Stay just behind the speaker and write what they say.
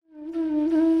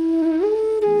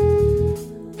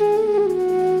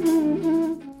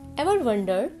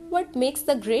wonder what makes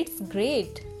the greats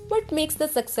great? What makes the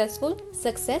successful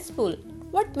successful?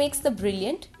 What makes the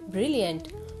brilliant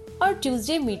brilliant? Our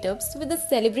Tuesday meetups with the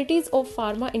celebrities of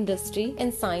pharma industry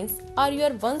and science are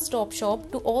your one-stop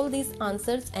shop to all these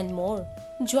answers and more.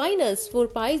 Join us for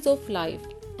Pies of Life,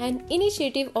 an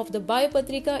initiative of the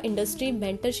Biopatrika Industry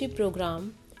Mentorship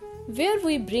Program, where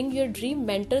we bring your dream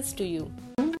mentors to you.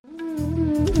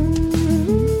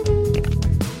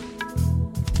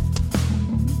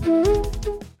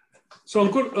 So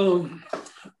Ankur,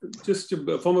 just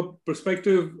from a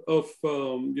perspective of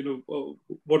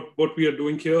what we are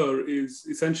doing here is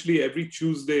essentially every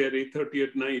Tuesday at 8:30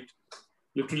 at night.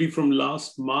 Literally from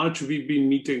last March, we've been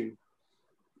meeting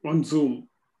on Zoom,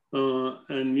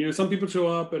 and some people show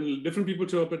up, and different people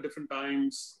show up at different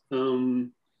times,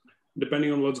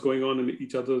 depending on what's going on in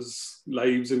each other's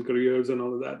lives and careers and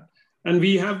all of that. And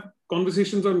we have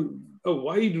conversations on a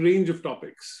wide range of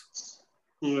topics.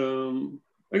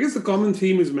 I guess the common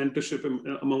theme is mentorship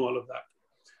among all of that.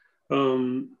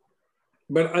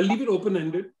 But I'll leave it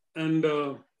open-ended. And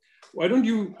why don't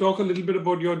you talk a little bit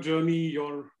about your journey,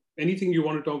 anything you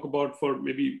want to talk about for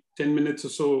maybe 10 minutes or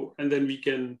so, and then we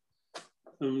can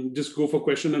just go for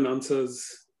question and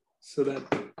answers so that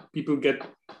people get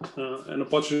an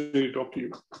opportunity to talk to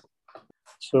you.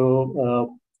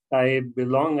 So I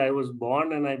was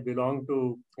born and I belong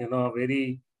to,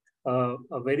 a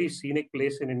very scenic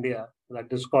place in India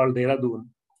that is called Dehradun.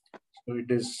 So it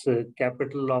is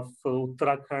capital of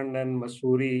Uttarakhand, and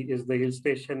Mussoorie is the hill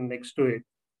station next to it.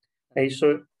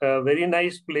 So a very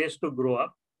nice place to grow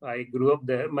up. I grew up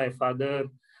there. My father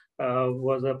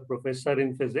was a professor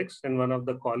in physics in one of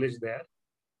the college there.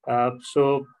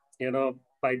 So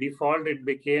by default, it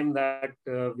became that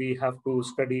we have to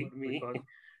study me.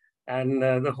 And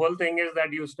the whole thing is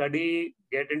that you study,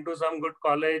 get into some good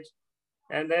college,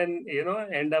 and then,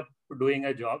 end up doing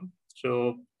a job.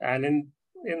 So, and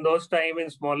in those times in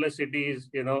smaller cities,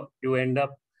 you end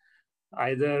up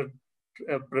either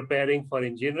preparing for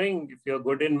engineering if you're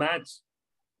good in maths.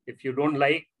 If you don't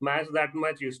like maths that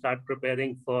much, you start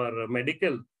preparing for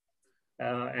medical.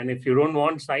 And if you don't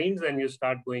want science, then you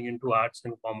start going into arts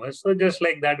and commerce. So just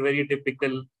like that, very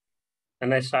typical.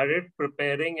 And I started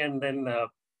preparing, and then, I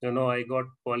got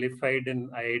qualified in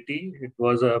IIT. It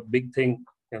was a big thing,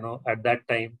 at that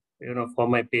time, for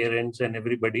my parents and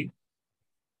everybody.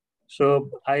 So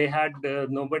I had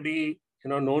nobody,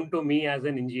 known to me as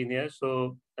an engineer.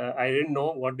 So I didn't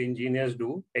know what engineers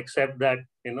do, except that,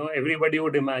 everybody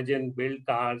would imagine build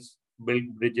cars, build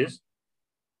bridges.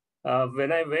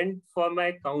 When I went for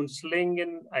my counseling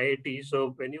in IIT,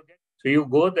 so you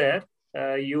go there,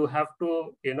 you have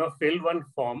to, fill one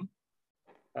form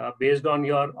based on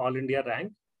your All India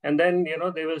rank. And then,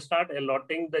 they will start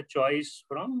allotting the choice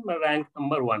from rank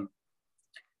number 1.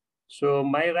 So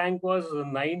my rank was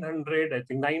 900, I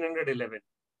think 911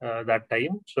 that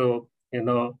time. So,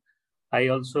 I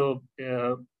also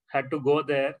had to go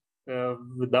there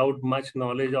without much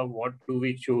knowledge of what do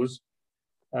we choose.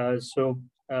 So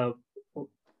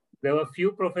there were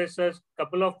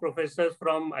couple of professors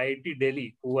from IIT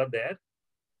Delhi who were there.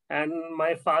 And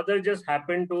my father just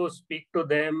happened to speak to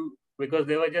them because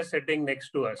they were just sitting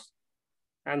next to us.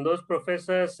 And those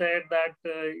professors said that,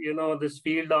 this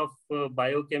field of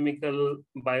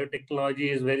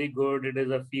biotechnology is very good. It is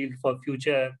a field for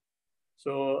future.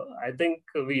 So I think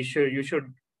you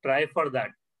should try for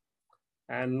that.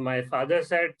 And my father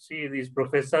said, see, these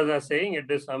professors are saying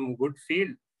it is some good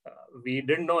field. We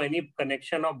didn't know any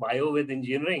connection of bio with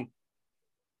engineering.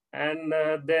 And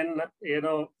then,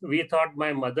 we thought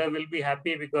my mother will be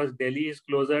happy because Delhi is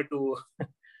closer to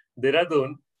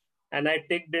Dehradun. And I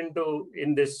ticked in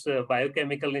this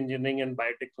biochemical engineering and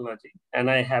biotechnology. And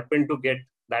I happened to get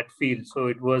that field. So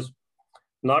it was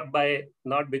not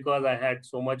because I had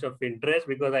so much of interest,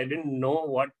 because I didn't know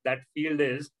what that field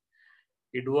is.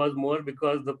 It was more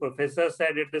because the professor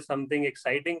said it is something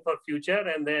exciting for future.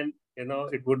 And then,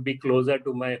 it would be closer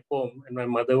to my home and my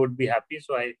mother would be happy.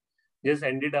 So I just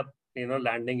ended up,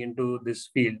 landing into this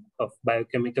field of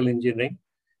biochemical engineering.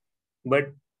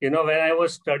 But, when I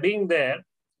was studying there,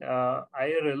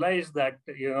 I realized that,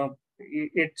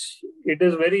 it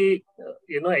is very,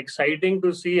 exciting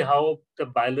to see how the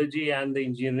biology and the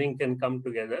engineering can come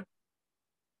together.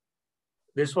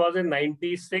 This was in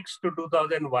 96 to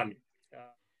 2001.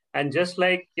 And just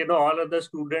like, all other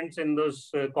students in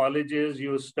those colleges,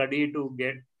 you study to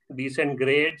get decent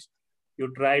grades.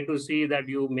 You try to see that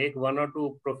you make 1 or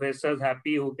 2 professors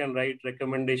happy who can write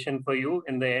recommendation for you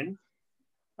in the end.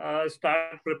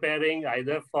 Start preparing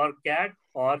either for CAT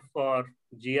or for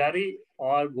GRE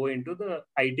or go into the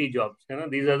IT jobs.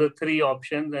 These are the 3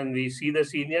 options, and we see the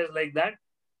seniors like that.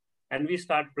 and we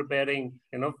start preparing,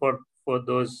 for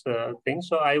those things.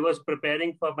 So I was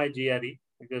preparing for my GRE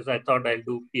because I thought I'll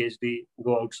do PhD,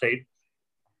 go outside.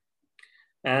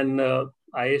 And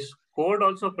I scored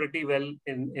also pretty well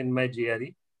in my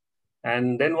GRE.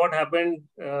 And then what happened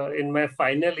in my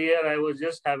final year, I was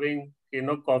just having,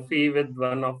 coffee with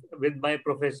my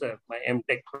professor, my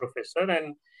MTech professor,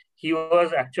 and he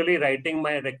was actually writing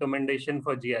my recommendation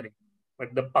for GRE.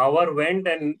 But the power went,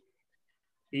 and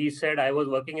he said, I was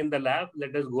working in the lab,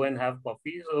 let us go and have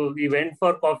coffee. So we went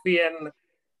for coffee, and,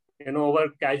 over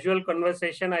casual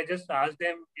conversation, I just asked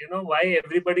him, why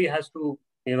everybody has to,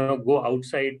 go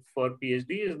outside for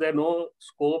PhD? Is there no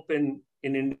scope in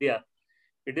India?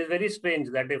 It is very strange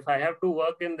that if I have to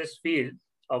work in this field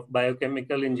of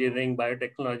biochemical engineering,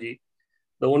 biotechnology,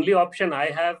 the only option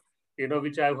I have,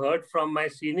 which I've heard from my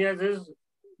seniors is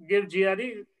give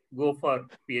GRE, go for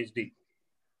PhD,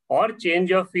 or change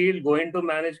your field, go into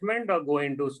management or go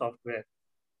into software.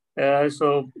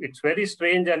 So it's very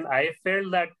strange. And I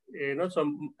felt that,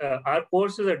 our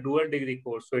course is a dual degree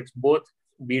course. So it's both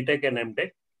BTech and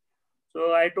MTech.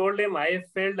 So I told him I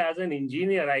felt as an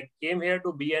engineer, I came here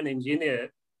to be an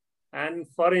engineer. And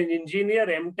for an engineer,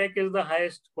 MTech is the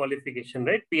highest qualification,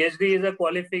 right? PhD is a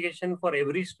qualification for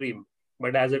every stream.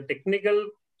 But as a technical,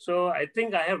 so I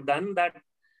think I have done that,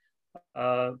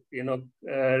 got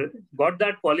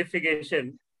that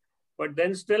qualification. But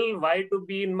then still, why to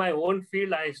be in my own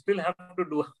field? I still have to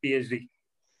do a PhD.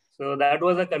 So that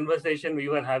was a conversation we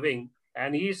were having.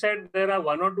 And he said, there are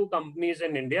one or two companies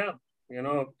in India,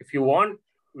 if you want,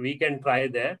 we can try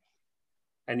there.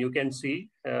 And you can see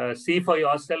for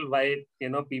yourself why,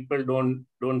 people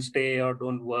don't stay or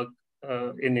don't work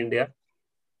in India.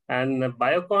 And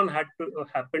Biocon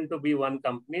happened to be one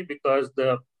company because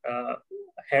the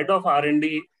head of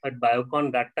R&D at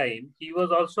Biocon that time, he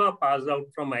was also a pass out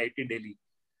from IIT Delhi.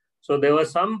 So there was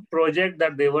some project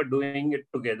that they were doing it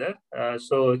together.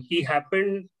 So he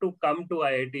happened to come to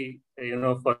IIT,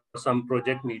 for some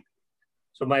project meet.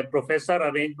 So my professor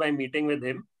arranged my meeting with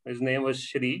him. His name was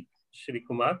Shri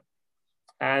Kumar.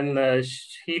 And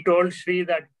he told Shri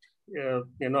that,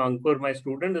 Ankur, my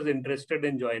student, is interested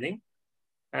in joining.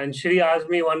 And Shri asked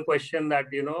me one question that,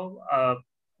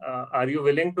 are you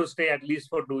willing to stay at least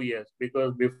for 2 years?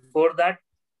 Because before that,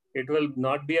 it will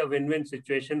not be a win-win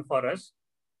situation for us.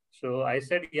 So I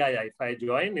said, yeah, if I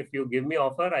join, if you give me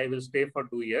offer, I will stay for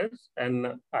 2 years.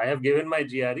 And I have given my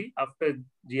GRE. After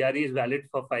GRE is valid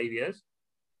for 5 years.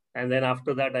 And then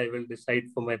after that, I will decide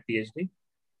for my PhD.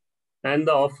 And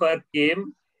the offer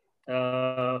came.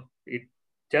 It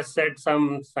just said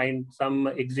some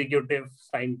executive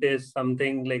scientist,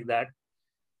 something like that,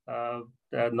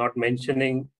 not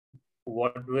mentioning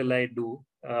what will I do.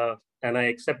 And I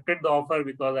accepted the offer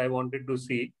because I wanted to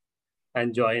see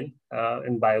and join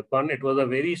in Biocon. It was a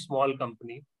very small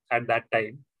company at that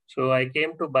time. So I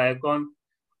came to Biocon.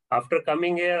 After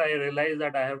coming here, I realized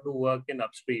that I have to work in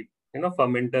upstream,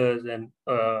 fermenters and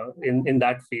in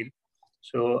that field.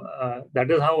 So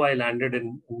that is how I landed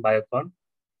in Biocon.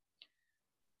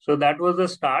 So that was the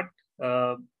start.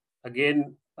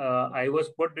 Again, I was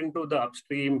put into the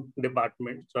upstream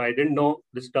department. So I didn't know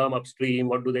this term upstream,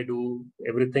 what do they do?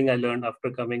 Everything I learned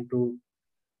after coming to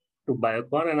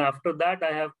Biocon. And after that,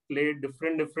 I have played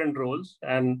different roles.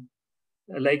 And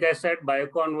like I said,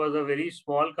 Biocon was a very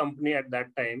small company at that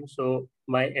time. So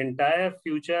my entire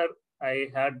future,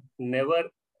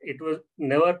 it was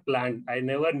never planned. I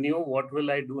never knew what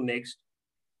will I do next,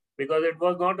 because it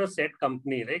was not a set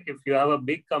company, right? If you have a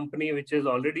big company which is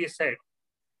already set,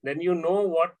 then you know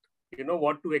what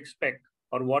to expect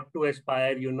or what to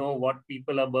aspire, what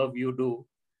people above you do.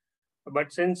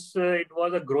 But since it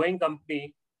was a growing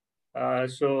company,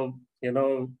 so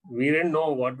we didn't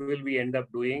know what will we end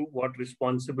up doing, what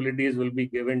responsibilities will be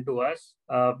given to us.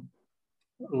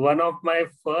 One of my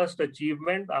first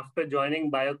achievement after joining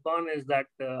Biocon is that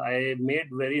I made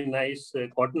very nice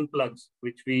cotton plugs,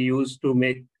 which we use to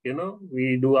make,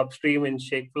 we do upstream in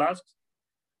shake flasks.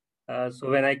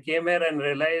 So when I came here and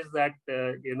realized that,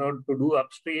 to do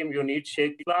upstream, you need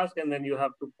shake flask and then you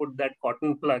have to put that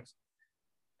cotton plugs.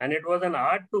 And it was an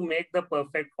art to make the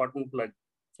perfect cotton plug.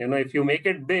 If you make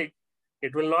it big,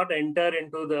 it will not enter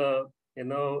into the,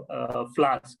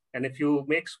 flask. And if you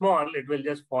make small, it will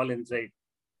just fall inside.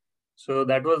 So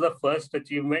that was the first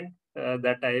achievement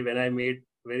when I made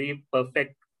very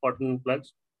perfect cotton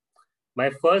plugs.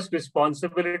 My first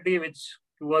responsibility, which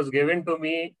was given to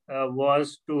me,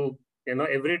 was to,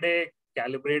 every day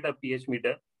calibrate a pH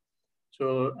meter.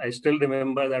 So I still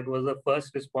remember that was the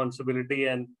first responsibility.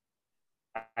 And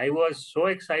I was so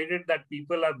excited that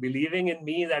people are believing in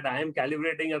me that I am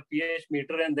calibrating a pH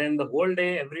meter, and then the whole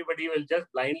day everybody will just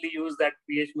blindly use that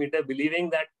pH meter, believing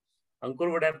that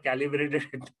Ankur would have calibrated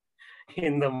it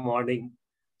in the morning.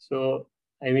 So,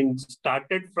 I mean,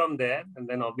 started from there, and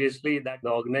then obviously that the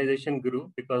organization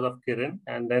grew because of Kiran,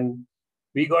 and then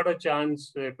we got a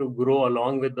chance to grow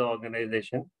along with the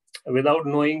organization without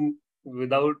knowing,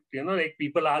 without, like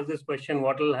people ask this question,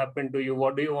 what will happen to you?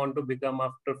 What do you want to become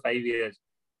after 5 years?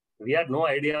 We had no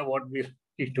idea what we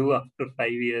do after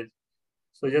 5 years.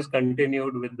 So just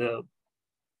continued with the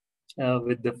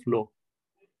flow.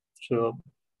 So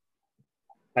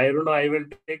I don't know, I will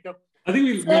take up. I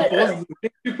think we'll pause,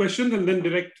 take a few questions and then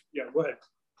direct. Yeah, go ahead.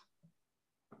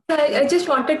 I just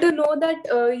wanted to know that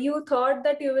you thought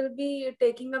that you will be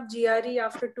taking up GRE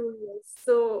after 2 years.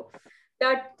 So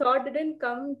that thought didn't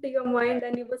come to your mind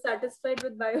and you were satisfied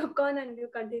with Biocon and you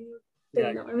continued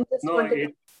till now. I mean,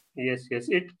 just yes,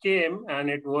 it came, and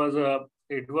it was a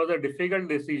difficult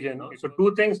decision. So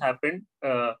two things happened.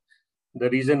 The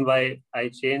reason why I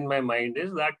changed my mind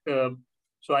is that,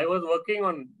 so I was working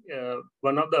on,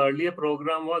 one of the earlier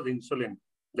program was insulin.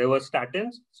 There were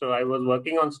statins. So I was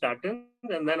working on statins,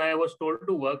 and then I was told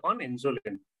to work on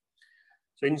insulin.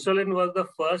 So insulin was the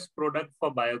first product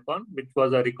for Biocon, which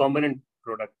was a recombinant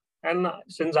product. And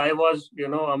since I was,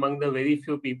 among the very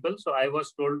few people, so I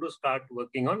was told to start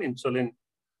working on insulin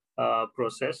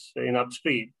process in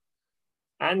upstream.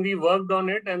 And we worked on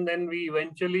it, and then we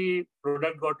eventually,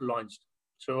 product got launched.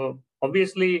 So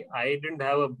obviously, I didn't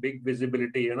have a big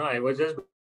visibility. I was just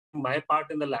doing my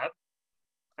part in the lab.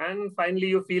 And finally,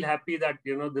 you feel happy that,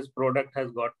 this product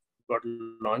has got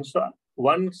launched. So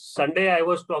one Sunday, I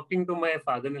was talking to my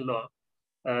father-in-law.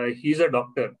 He's a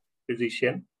doctor,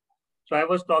 physician. So I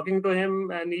was talking to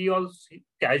him, and he also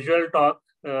casual talk,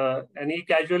 and he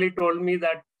casually told me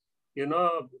that,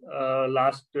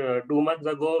 last 2 months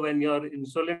ago, when your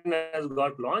insulin has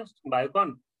got launched,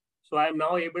 Biocon, so I am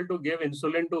now able to give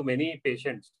insulin to many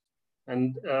patients,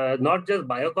 and not just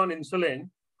Biocon insulin,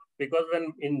 because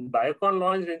when in Biocon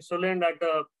launched insulin at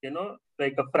a,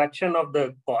 like a fraction of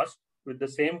the cost with the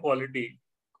same quality,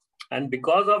 and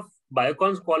because of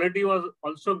Biocon's quality was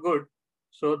also good,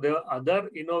 so the other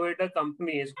innovator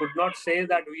companies could not say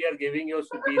that we are giving you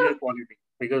superior quality,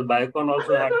 because Biocon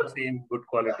also had the same good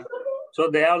quality. So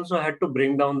they also had to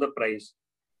bring down the price.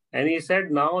 And he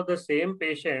said now the same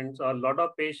patients, or a lot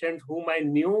of patients whom I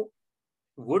knew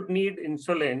would need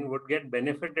insulin would get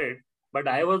benefited, but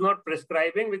I was not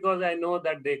prescribing because I know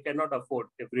that they cannot afford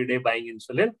every day buying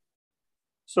insulin.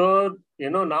 So,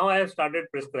 now I have started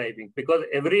prescribing, because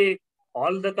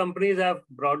all the companies have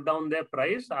brought down their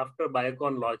price after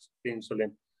Biocon launched the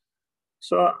insulin.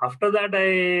 So after that,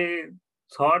 I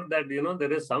thought that,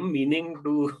 there is some meaning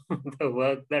to the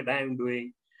work that I am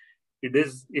doing. It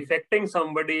is affecting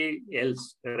somebody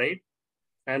else, right?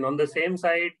 And on the same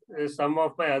side, some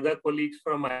of my other colleagues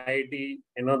from IIT,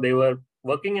 they were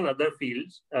working in other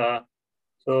fields.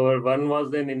 So one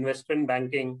was in investment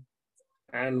banking.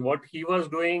 And what he was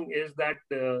doing is that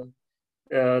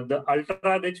the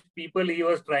ultra-rich people, he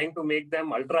was trying to make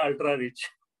them ultra-rich,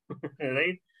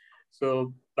 right?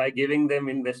 So by giving them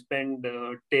investment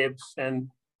tips. And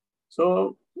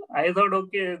so I thought,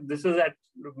 okay, this is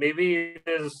maybe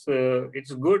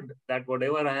it's good that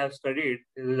whatever I have studied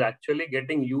is actually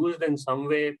getting used in some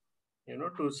way,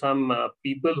 to some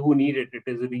people who need it. It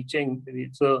is reaching.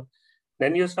 So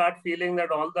then you start feeling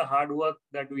that all the hard work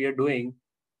that we are doing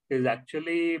is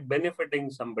actually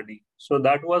benefiting somebody. So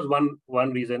that was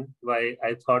one reason why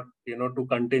I thought, to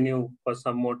continue for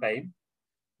some more time.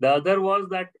 The other was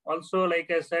that also,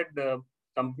 like I said, the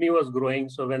company was growing.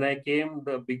 So when I came,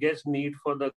 the biggest need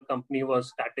for the company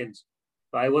was statins.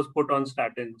 So I was put on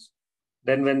statins.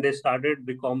 Then when they started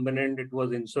recombinant, it was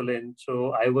insulin.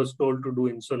 So I was told to do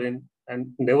insulin,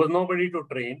 and there was nobody to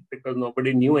train because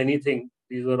nobody knew anything.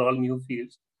 These were all new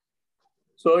fields.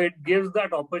 So it gives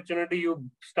that opportunity. You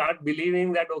start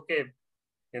believing that, okay,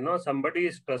 somebody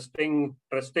is trusting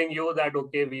you that,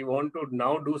 okay, we want to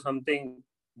now do something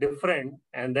different,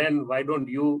 and then why don't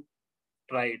you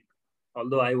try it?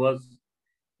 Although I was,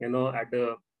 at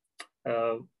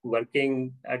a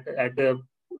working at a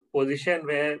position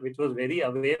which was very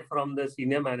away from the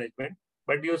senior management,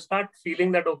 but you start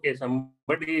feeling that, okay,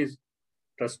 somebody is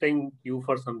trusting you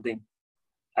for something.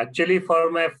 Actually,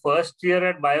 for my first year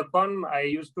at Biocon, I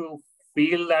used to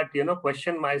feel that,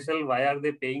 question myself, why are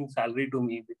they paying salary to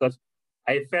me? Because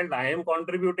I felt I am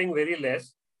contributing very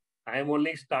less. I am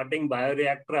only starting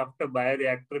bioreactor after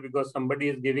bioreactor because somebody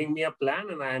is giving me a plan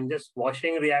and I am just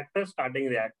washing reactor, starting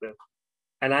reactor.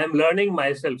 And I am learning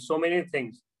myself so many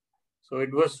things. So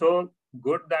it was so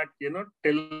good that,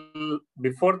 till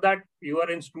before that you are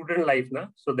in student life.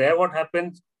 So there what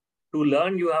happens, to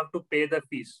learn, you have to pay the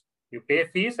fees. You pay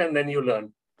fees and then you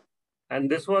learn. And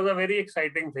this was a very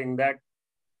exciting thing, that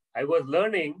I was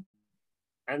learning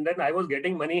and then I was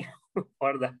getting money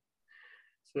for that.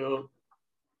 So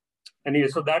anyway,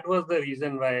 so that was the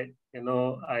reason why,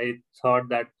 I thought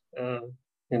that,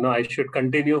 I should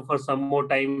continue for some more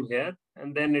time here.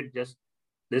 And then this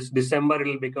December,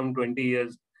 it'll become 20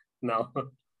 years now.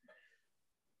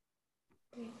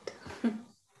 Great.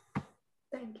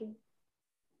 Thank you.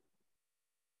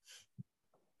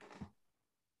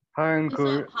 Hi,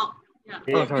 Ankur.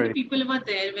 Yeah. Sorry. Many people were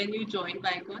there when you joined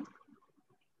Biocon?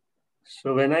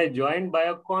 So when I joined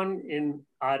Biocon in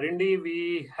R&D,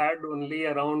 we had only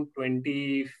around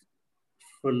 25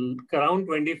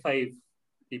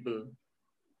 people.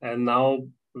 And now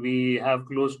we have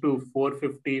close to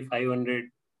 450, 500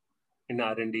 in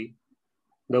R&D.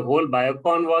 The whole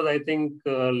Biocon was, I think,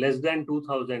 less than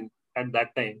 2,000 at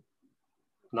that time.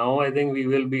 Now I think we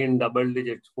will be in double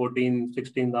digits, 14,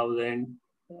 16,000.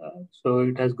 So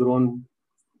it has grown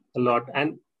a lot.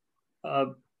 And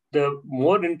the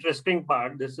more interesting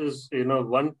part, this is,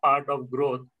 one part of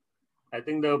growth. I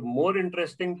think the more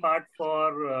interesting part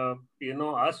for,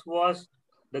 us was,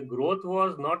 the growth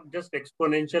was not just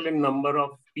exponential in number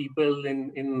of people,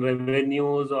 in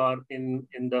revenues, or in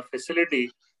the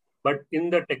facility, but in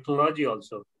the technology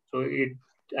also. So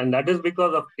and that is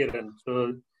because of Kiran.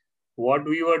 So what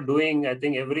we were doing, I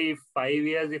think every 5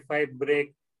 years, if I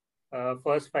break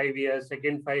first 5 years,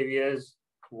 second 5 years,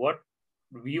 what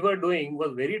we were doing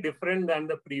was very different than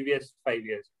the previous 5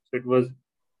 years. So it was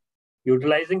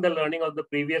utilizing the learning of the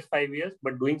previous 5 years,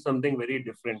 but doing something very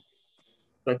different.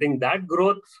 So I think that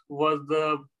growth was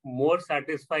the more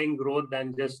satisfying growth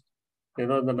than just, the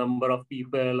number of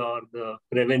people or the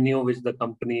revenue which the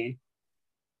company,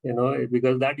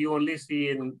 because that you only see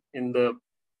in the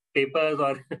papers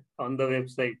or on the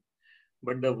website.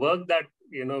 But the work that,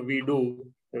 we do,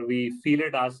 we feel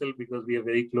it ourselves because we are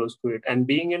very close to it. And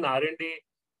being in R&D,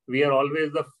 we are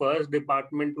always the first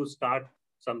department to start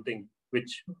something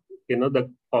which,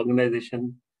 the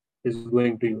organization is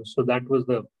going to use. So that was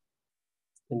the,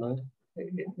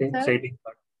 exciting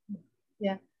part.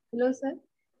 Yeah. Hello, sir.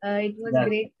 It was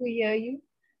great to hear you.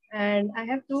 And I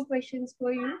have 2 questions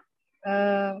for you.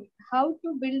 How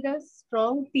to build a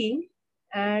strong team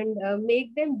and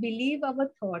make them believe our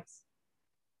thoughts?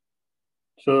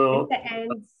 So,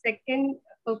 and second,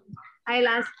 I'll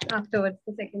ask afterwards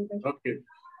the second question. Okay.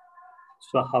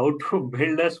 So how to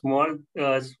build a small,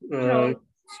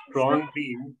 strong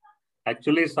team?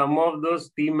 Actually, some of those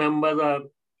team members are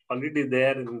already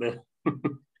there in the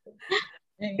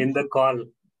in the call.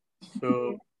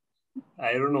 So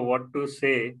I don't know what to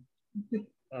say.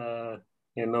 But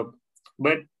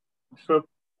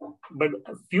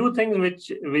a few things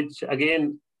which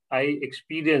again I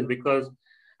experienced, because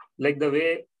like the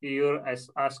way you're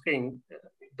asking,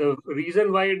 the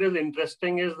reason why it is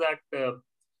interesting is that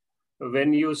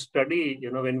when you study,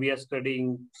 when we are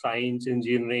studying science,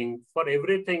 engineering, for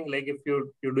everything, like if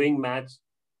you're doing maths,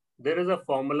 there is a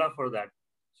formula for that.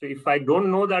 So if I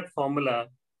don't know that formula,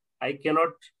 I cannot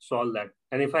solve that.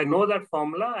 And if I know that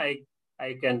formula,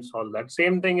 I can solve that.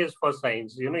 Same thing is for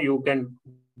science. You can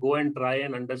go and try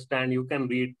and understand, you can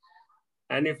read.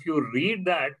 And if you read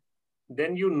that,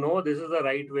 then this is the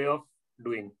right way of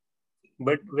doing.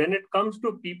 But when it comes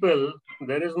to people,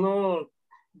 there is no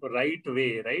right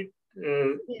way, right?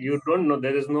 Yes. You don't know.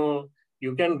 There is no,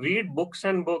 you can read books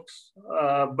and books,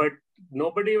 but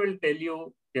nobody will tell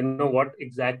you, what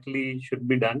exactly should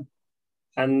be done.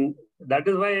 And that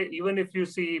is why even if you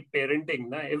see parenting,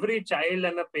 every child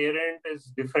and a parent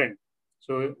is different.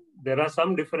 So there are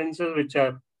some differences which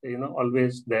are,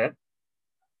 always there.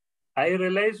 I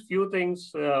realized few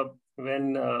things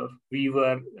when we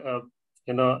were,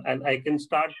 and I can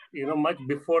start, much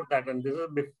before that. And this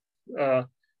is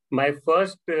my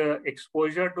first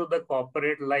exposure to the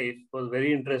corporate life was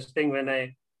very interesting when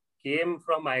I came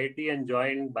from IIT and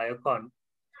joined Biocon.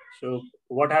 So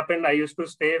what happened, I used to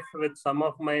stay with some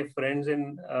of my friends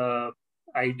in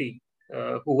IT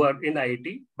who were in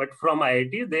IT, but from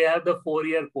IIT, they have the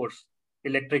 4-year course,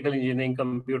 electrical engineering,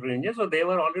 computer engineering. So they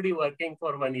were already working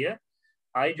for 1 year.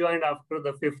 I joined after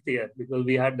the 5th year because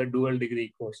we had the dual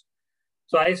degree course.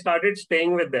 So I started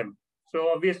staying with them. So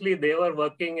obviously they were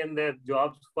working in their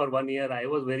jobs for 1 year. I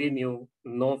was very new,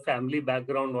 no family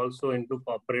background also into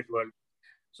corporate world.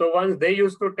 So once they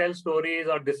used to tell stories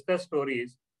or discuss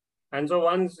stories, and so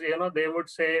once, they would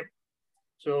say,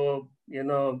 so,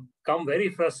 come very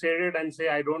frustrated and say,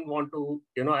 I don't want to,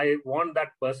 I want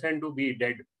that person to be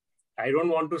dead. I don't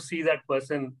want to see that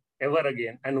person, ever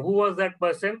again. And who was that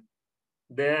person?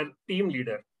 Their team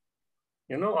leader,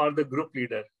 or the group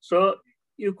leader. So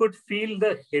you could feel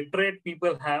the hatred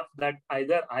people have that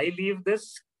either I leave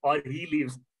this or he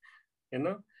leaves,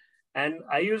 And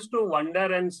I used to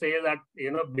wonder and say that,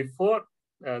 before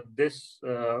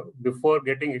before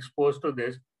getting exposed to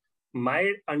this,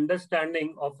 my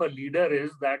understanding of a leader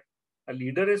is that a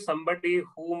leader is somebody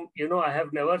whom, I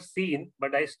have never seen,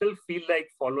 but I still feel like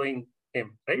following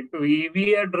him, right?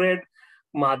 We had read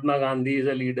Mahatma Gandhi is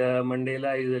a leader,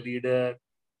 Mandela is a leader.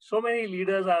 So many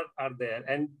leaders are there,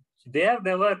 and they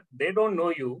don't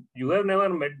know you. You have never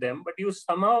met them, but you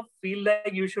somehow feel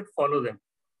like you should follow them.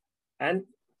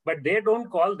 But they don't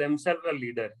call themselves a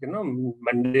leader. Nelson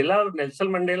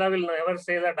Mandela will never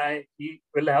say that he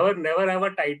will never have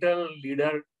a title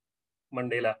leader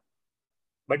Mandela,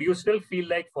 but you still feel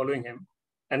like following him.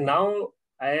 And now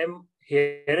I am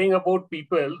hearing about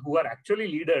people who are actually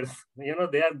leaders.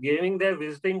 They are giving their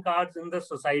visiting cards in the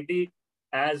society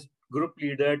as group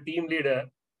leader, team leader,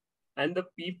 and the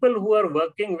people who are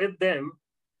working with them,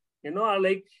 are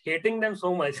like hating them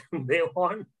so much. They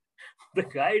want the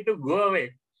guy to go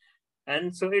away.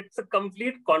 And so it's a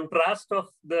complete contrast of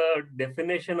the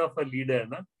definition of a leader.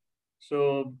 No?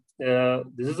 So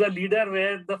this is a leader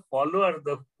where the followers,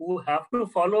 who have to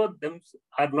follow them,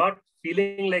 are not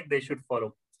feeling like they should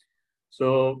follow.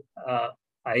 So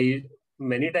I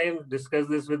many times discuss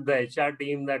this with the HR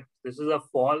team that this is a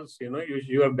false,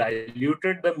 you have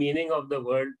diluted the meaning of the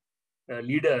word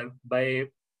leader by,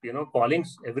 calling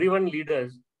everyone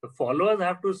leaders. The followers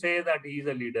have to say that he's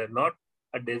a leader, not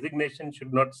a designation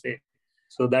should not say.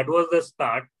 So that was the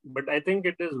start, but I think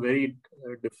it is very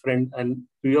different. And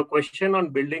to your question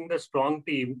on building the strong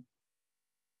team,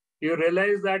 you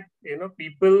realize that,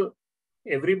 people,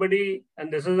 everybody,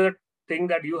 and this is a thing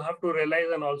that you have to realize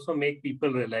and also make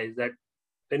people realize that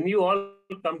when you all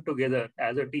come together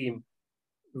as a team,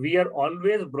 we are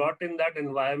always brought in that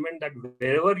environment that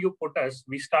wherever you put us,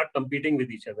 we start competing with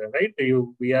each other, right?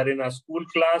 We are in a school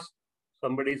class,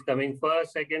 somebody is coming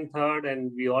first, second, third,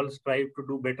 and we all strive to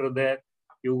do better there.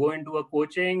 You go into a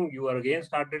coaching, you are again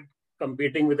started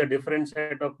competing with a different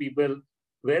set of people.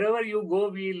 Wherever you go,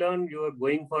 we learn. You are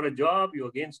going for a job, you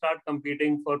again start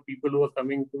competing for people who are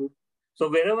coming to. So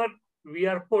wherever we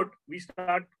are put, we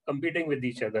start competing with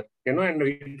each other, and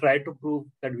we try to prove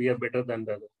that we are better than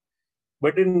the other.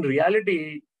 But in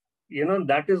reality,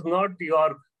 that is not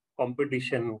your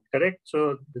competition, correct?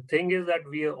 So the thing is that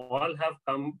we all have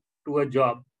come to a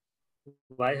job.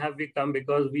 Why have we come?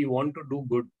 Because we want to do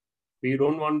good. We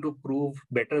don't want to prove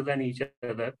better than each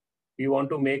other. We want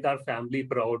to make our family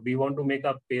proud. We want to make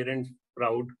our parents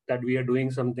proud that we are doing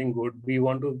something good. We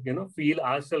want to, feel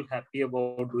ourselves happy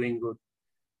about doing good.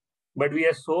 But we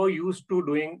are so used to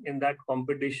doing in that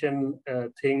competition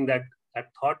thing that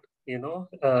thought, it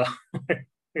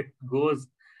goes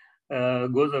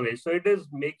away. So it is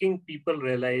making people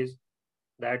realize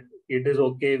that it is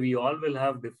okay. We all will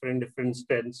have different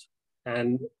strengths,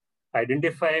 and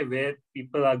identify where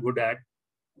people are good at.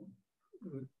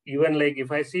 Even like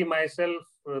if I see myself,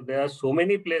 there are so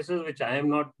many places which I am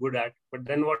not good at, but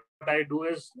then what I do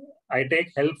is I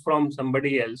take help from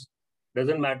somebody else.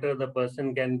 Doesn't matter, the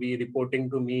person can be reporting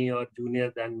to me or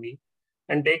junior than me,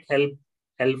 and take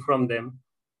help from them.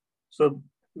 So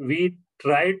we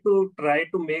try to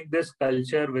make this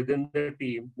culture within the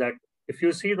team that if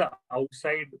you see the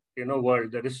outside,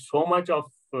 world, there is so much of,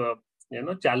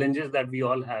 challenges that we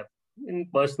all have in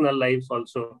personal lives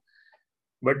also.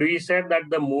 But we said that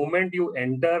the moment you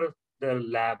enter the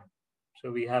lab,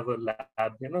 so we have a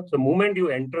lab, so the moment you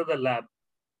enter the lab,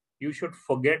 you should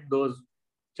forget those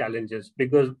challenges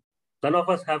because none of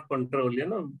us have control.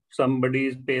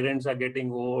 Somebody's parents are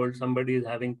getting old, somebody is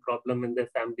having problem in their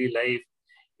family life.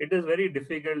 It is very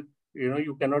difficult,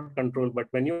 you cannot control. But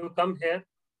when you come here,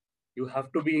 you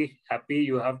have to be happy,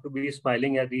 you have to be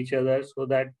smiling at each other so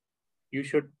that you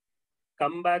should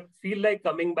come back, feel like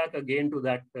coming back again to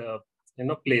that,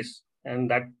 place.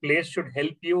 And that place should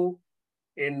help you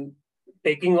in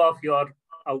taking off your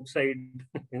outside,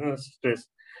 stress.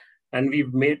 And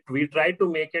we try to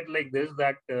make it like this,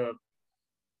 that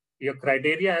your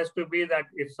criteria has to be that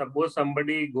if suppose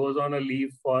somebody goes on a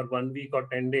leave for 1 week or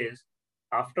 10 days,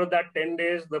 after that 10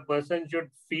 days, the person should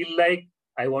feel like,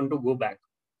 I want to go back.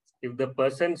 If the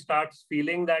person starts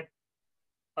feeling that,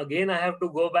 again, I have to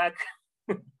go back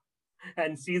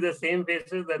and see the same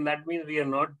faces, then that means we are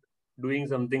not doing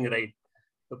something right.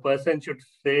 The person should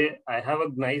say, I have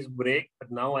a nice break,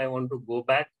 but now I want to go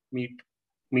back, meet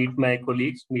my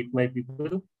colleagues, meet my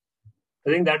people.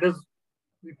 I think that is,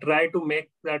 we try to make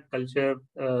that culture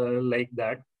like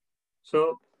that.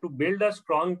 So to build a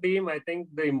strong team, I think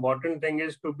the important thing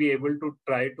is to be able to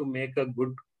try to make a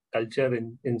good culture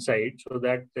inside, so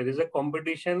that there is a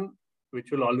competition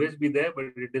which will always be there, but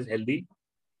it is healthy.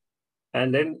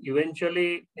 And then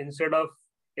eventually, instead of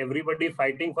everybody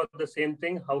fighting for the same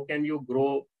thing, how can you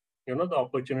grow, the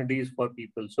opportunities for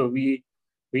people? So we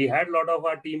had a lot of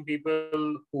our team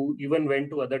people who even went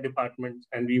to other departments,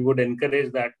 and we would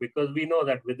encourage that, because we know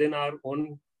that within our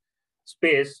own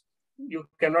space, you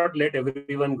cannot let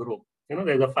everyone grow.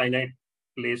 There's a finite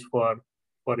place for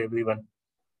everyone.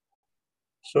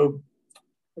 So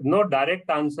no direct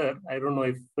answer. I don't know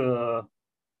if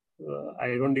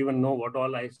I don't even know what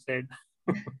all I said.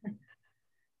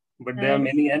 But there are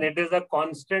many, and it is a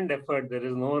constant effort. There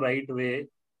is no right way.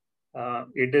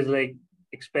 It is like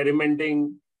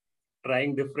experimenting,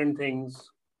 trying different things.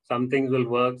 Some things will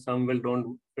work, some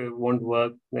won't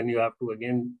work. Then you have to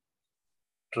again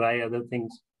try other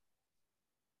things.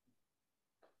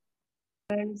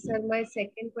 And sir, my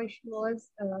second question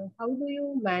was, how do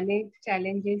you manage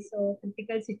challenges or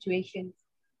critical situations?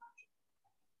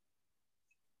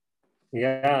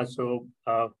 Yeah, so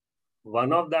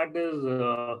one of that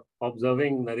is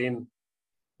observing Naren,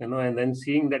 and then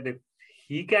seeing that if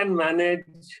he can manage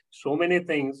so many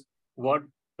things, what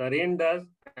Naren does,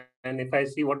 and if I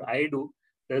see what I do,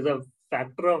 there's a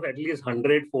factor of at least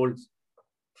 100 folds.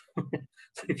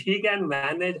 So if he can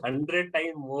manage 100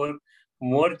 times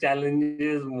more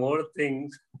challenges, more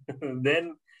things,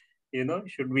 then,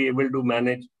 should be able to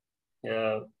manage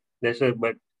this.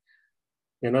 But,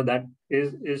 that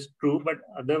is true. But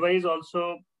otherwise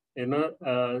also,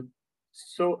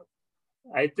 so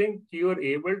I think you are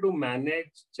able to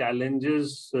manage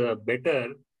challenges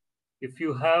better if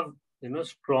you have,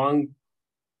 strong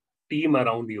team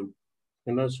around you,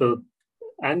 so,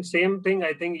 and same thing,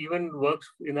 I think, even works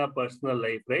in our personal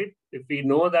life, right? If we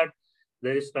know that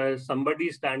there is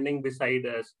somebody standing beside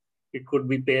us, it could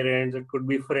be parents, it could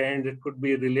be friends, it could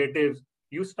be relatives,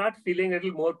 you start feeling a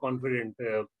little more confident,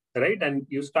 right? And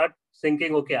you start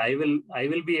thinking, okay, I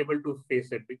will be able to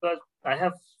face it because I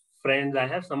have friends, I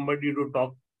have somebody to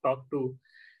talk to.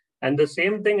 And the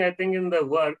same thing, I think, in the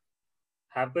work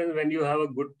happens when you have a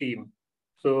good team.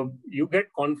 So you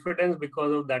get confidence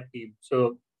because of that team.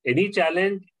 So any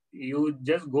challenge, you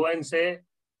just go and say,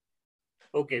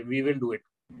 okay, we will do it.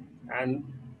 And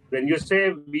when you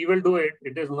say we will do it,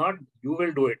 it is not you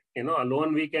will do it.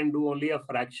 Alone we can do only a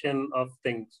fraction of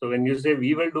things. So when you say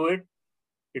we will do it,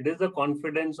 it is the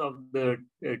confidence of the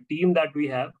team that we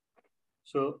have.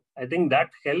 So I think that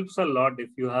helps a lot if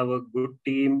you have a good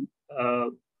team,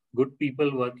 good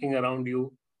people working around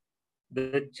you.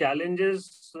 The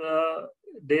challenges,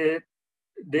 they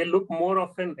look more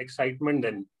of an excitement.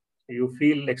 Then you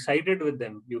feel excited with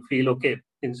them. You feel okay,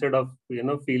 instead of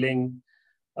feeling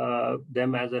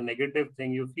them as a negative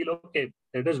thing. You feel okay.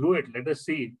 Let us do it. Let us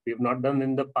see. We've not done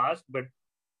in the past, but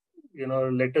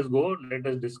let us go. Let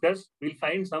us discuss. We'll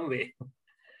find some way.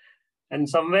 And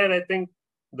somewhere I think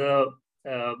the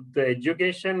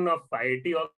education of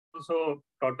IIT also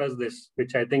taught us this,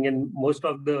 which I think in most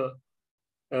of the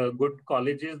good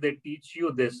colleges they teach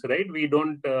you this, right? We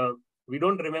don't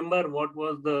remember what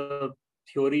was the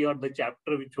theory or the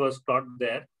chapter which was taught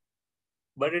there,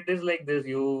 but it is like this: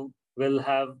 you will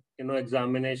have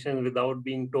examination without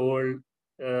being told,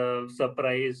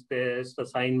 surprise tests,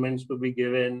 assignments to be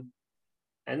given,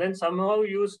 and then somehow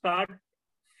you start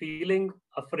feeling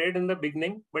afraid in the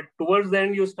beginning, but towards the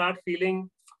end you start feeling,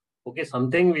 okay,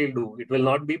 something we'll do. It will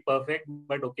not be perfect,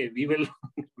 but okay, we will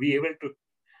be able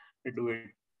to do it.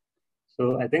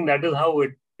 So I think that is how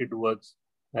it works.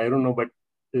 I don't know, but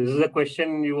this is a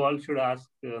question you all should ask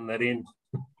Naren.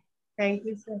 Thank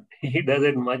you, sir. He does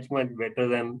it much, much better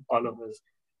than all of us.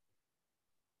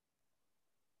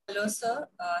 Hello, sir.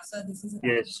 Sir, this is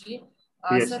Yes. Rajesh.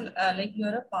 Yes. Sir, like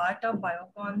you're a part of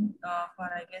Biocon for,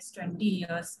 I guess, 20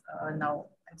 years now.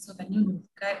 And so when you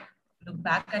look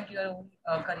back at your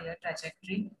own career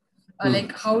trajectory,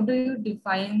 like how do you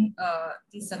define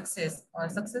the success or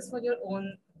success for your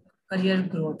own career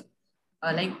growth?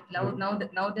 Like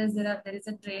nowadays there is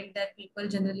a trend that people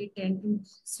generally tend to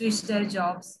switch their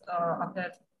jobs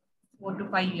after 4 to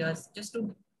 5 years just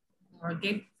to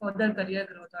get further career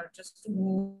growth or just to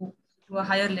move to a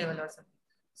higher level or something.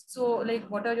 So, like,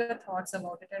 what are your thoughts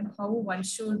about it, and how one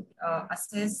should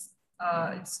assess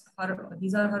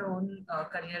these are her own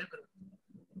career growth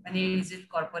when he is in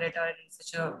corporate or in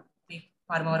such a big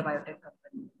pharma or biotech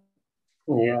company?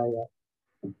 Yeah.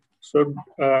 So,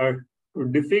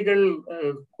 difficult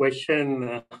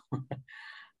question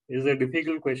is a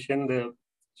difficult question.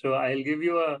 So I'll give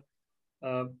you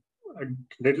a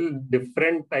little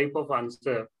different type of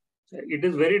answer. it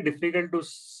is very difficult to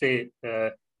say.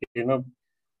 The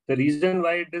reason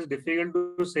why it is difficult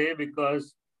to say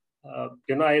because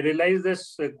I realized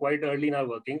this quite early in our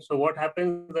working. So what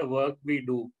happens? The work we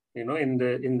do,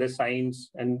 in the science,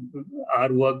 and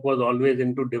our work was always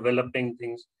into developing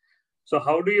things. So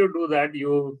how do you do that?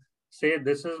 You say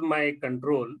this is my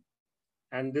control,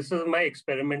 and this is my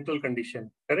experimental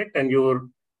condition, correct? And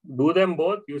you do them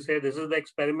both. You say this is the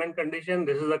experiment condition,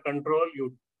 this is the control.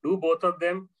 You do both of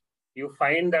them. You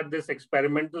find that this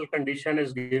experimental condition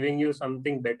is giving you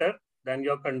something better than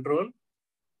your control,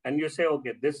 and you say,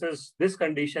 okay, this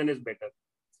condition is better.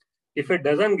 If it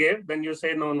doesn't give, then you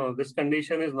say, no, this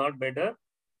condition is not better.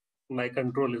 My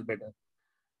control is better.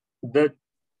 The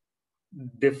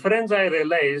difference I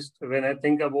realized when I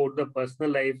think about the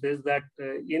personal life is that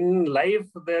in life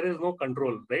there is no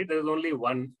control, right? There is only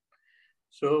one.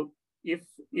 So if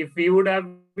we would have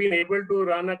been able to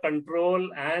run a control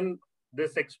and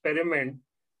this experiment,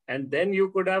 and then you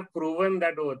could have proven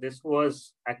that, oh, this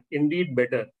was indeed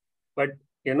better. But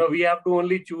we have to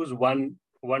only choose one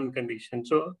condition.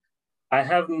 So I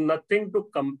have nothing to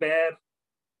compare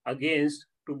against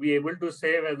to be able to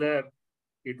say whether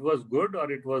it was good or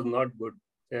it was not good,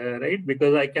 right?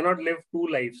 Because I cannot live two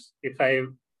lives. If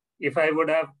I would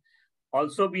have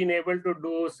also been able to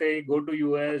do, say, go to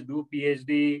US, do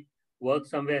PhD, work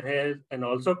somewhere else, and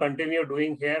also continue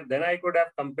doing here, then I could have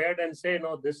compared and say,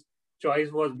 no, this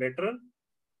choice was better,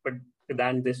 but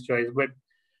than this choice. But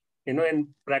in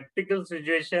practical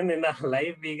situation in our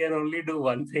life, we can only do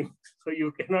one thing. So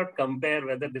you cannot compare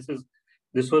whether this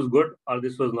was good or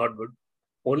this was not good.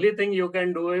 Only thing you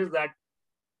can do is that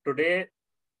today,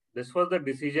 this was the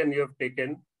decision you have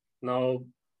taken. Now,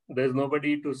 there's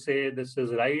nobody to say this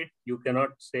is right. You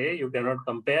cannot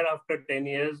compare after 10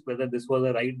 years whether this was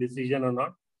a right decision or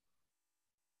not.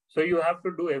 So you have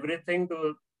to do everything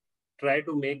to try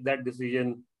to make that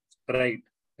decision right?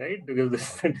 Because this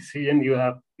is the decision you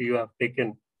have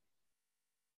taken.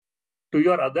 To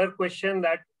your other question,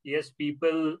 that yes,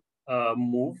 people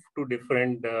move to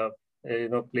different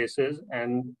places,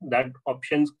 and that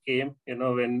options came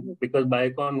because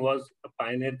Biocon was a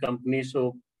pioneer company.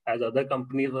 So as other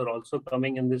companies were also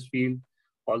coming in this field,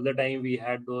 all the time we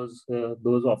had those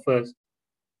offers,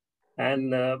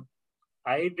 and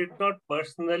I did not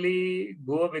personally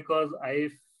go because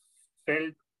I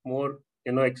felt more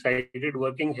excited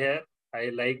working here. I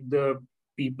like the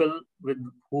people with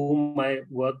whom I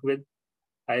work with.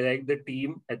 I like the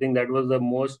team. I think that was the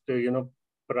most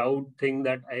proud thing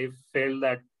that I felt,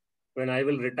 that when I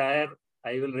will retire,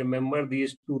 I will remember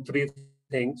these 2-3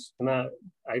 things.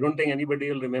 I don't think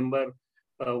anybody will remember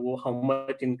how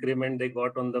much increment they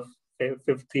got on the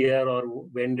 5th year or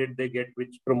when did they get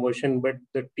which promotion. But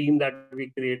the team that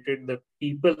we created, the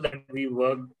people that we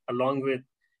worked along with,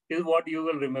 is what you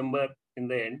will remember in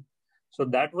the end. So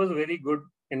that was very good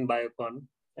in Biocon.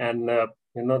 And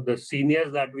the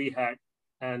seniors that we had,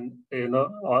 and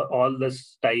all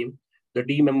this time, the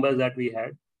team members that we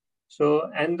had. So,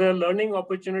 and the learning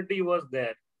opportunity was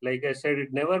there. Like I said,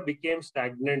 it never became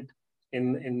stagnant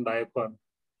in Biocon.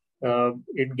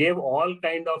 It gave all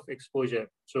kind of exposure.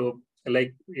 So,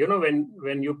 like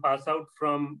when you pass out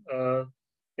from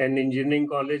an engineering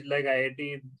college like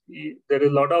IIT, there is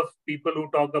a lot of people who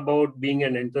talk about being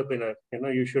an entrepreneur.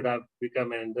 You should have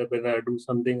become an entrepreneur, do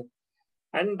something.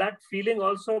 And that feeling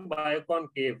also Biocon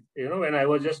gave. When I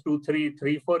was just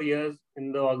 3-4 years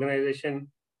in the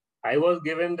organization, I was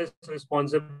given this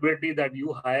responsibility that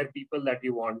you hire people that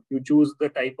you want. You choose the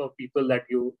type of people that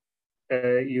you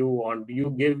want.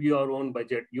 You give your own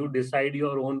budget. You decide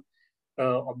your own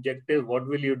objective. What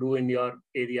will you do in your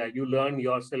area? You learn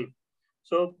yourself.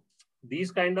 So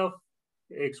these kind of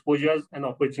exposures and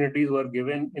opportunities were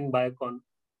given in Biocon.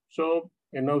 So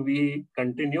we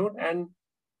continued, and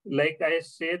like I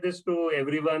say this to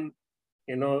everyone,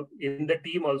 in the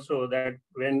team also, that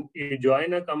when you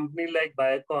join a company like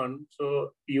Biocon,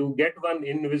 so you get one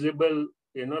invisible,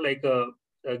 like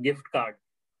a gift card.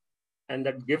 And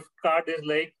that gift card is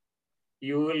like,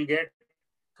 you will get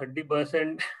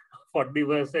 30%,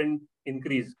 40%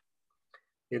 increase,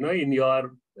 in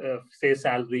your, say,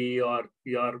 salary or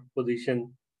your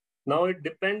position. Now it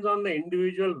depends on the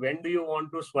individual. When do you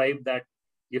want to swipe that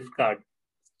gift card?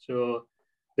 So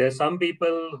there are some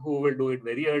people who will do it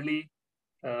very early.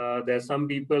 There are some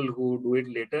people who do it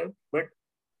later. But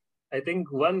I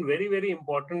think one very, very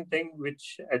important thing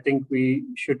which I think we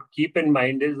should keep in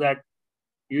mind is that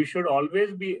you should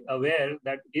always be aware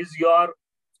that is your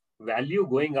value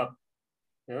going up?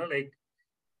 Like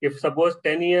if suppose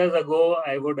 10 years ago,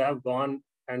 I would have gone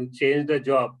and changed the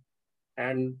job,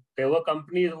 And there were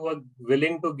companies who were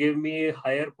willing to give me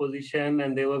higher position,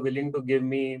 and they were willing to give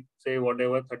me, say,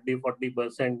 whatever, 30,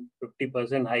 40%,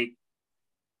 50% hike.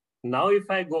 Now, if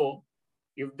I go,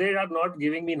 if they are not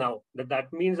giving me now,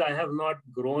 that means I have not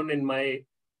grown in my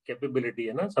capability,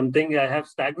 something I have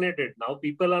stagnated. Now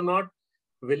people are not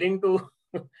willing to,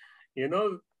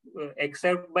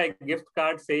 accept my gift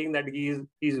card saying that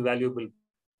he's valuable.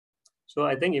 So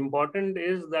I think important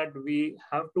is that we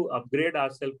have to upgrade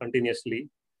ourselves continuously,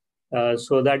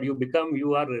 so that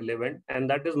you are relevant, and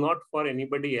that is not for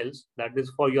anybody else. That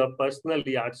is for your personal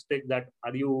yardstick. That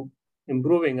are you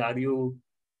improving? Are you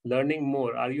learning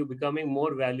more? Are you becoming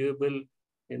more valuable,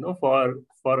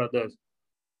 for others?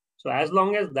 So as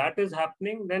long as that is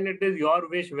happening, then it is your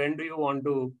wish. When do you want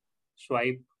to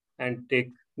swipe and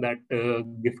take that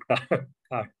gift card?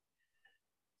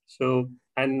 So,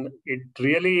 and it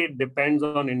really depends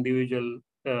on individual.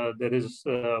 There is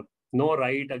no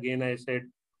right. Again, I said,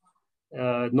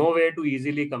 no way to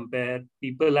easily compare.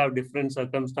 People have different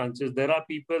circumstances. There are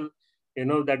people,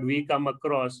 that we come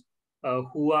across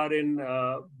who are in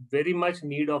very much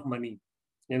need of money,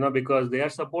 because they are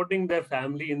supporting their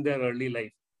family in their early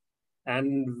life.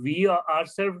 And we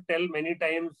ourselves tell many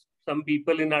times some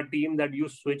people in our team that you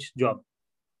switch job,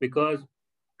 because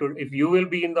if you will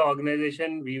be in the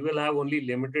organization, we will have only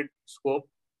limited scope.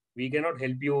 We cannot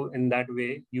help you in that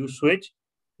way. You switch,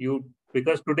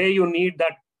 because today you need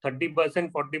that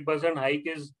 30%, 40% hike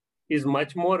is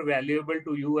much more valuable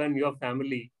to you and your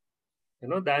family,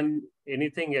 than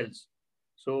anything else.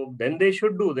 So then they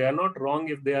should do. They are not wrong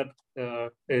if they are,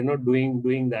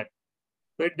 doing that.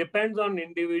 So it depends on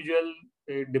individual.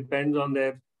 It depends on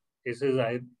their cases.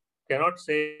 I cannot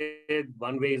say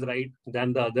one way is right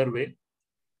than the other way.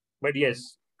 But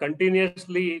yes,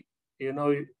 continuously,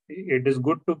 it is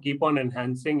good to keep on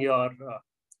enhancing your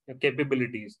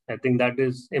capabilities. I think that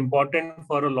is important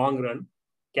for a long run.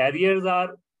 Careers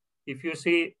are, if you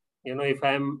see, if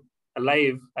I'm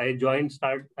alive, I joined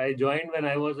when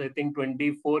I was, I think,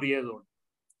 24 years old,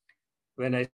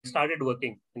 when I started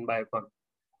working in Biocon.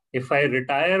 If I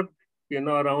retire,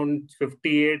 around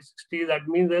 58, 60, that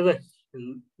means there's a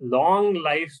long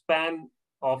lifespan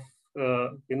of,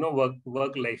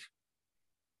 work life.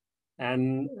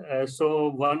 And so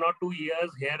 1 or 2 years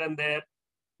here and there,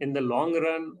 in the long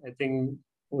run, I think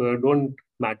don't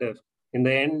matter. In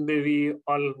the end, we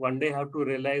all one day have to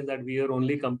realize that we are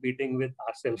only competing with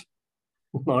ourselves,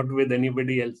 not with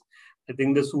anybody else. I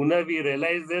think the sooner we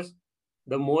realize this,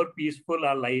 the more peaceful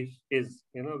our life is,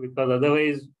 because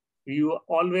otherwise you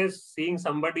always seeing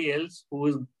somebody else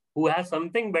who has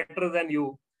something better than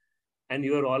you, and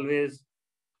you are always,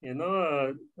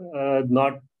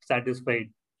 not satisfied.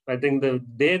 I think the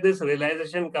day this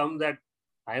realization comes that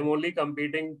I'm only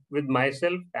competing with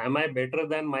myself, am I better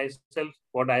than myself,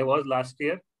 what I was last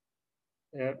year?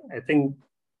 I think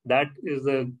that is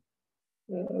a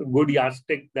good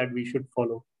yardstick that we should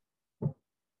follow.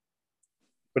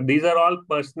 But these are all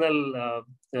personal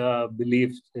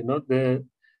beliefs. The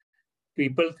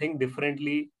people think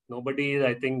differently. Nobody is,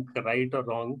 I think, right or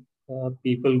wrong.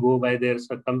 People go by their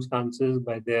circumstances,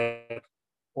 by their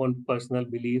own personal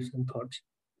beliefs and thoughts.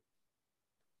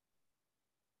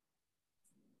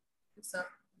 Sir.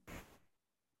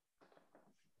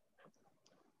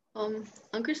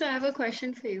 Ankur sir, I have a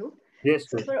question for you. Yes.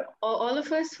 So for all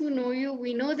of us who know you,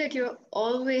 we know that you're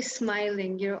always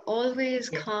smiling, you're always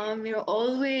calm, you're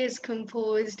always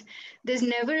composed. There's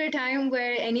never a time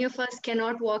where any of us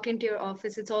cannot walk into your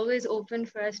office. It's always open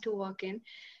for us to walk in.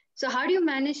 So how do you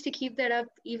manage to keep that up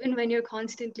even when you're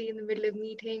constantly in the middle of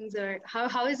meetings? Or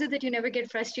how is it that you never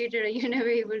get frustrated or you're never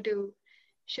able to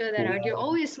show that out? You're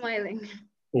always smiling.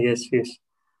 Yes.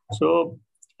 So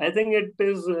I think it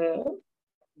is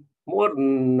more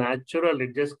natural.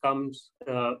 It just comes.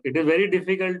 It is very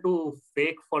difficult to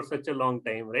fake for such a long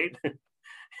time, right?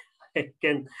 I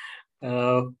can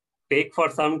fake for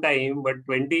some time, but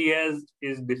 20 years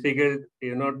is difficult,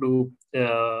 to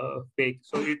fake.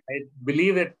 So I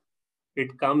believe that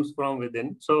it comes from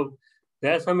within. So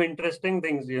there are some interesting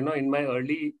things, in my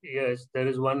early years. There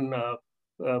is one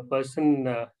person,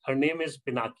 her name is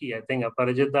Pinaki. I think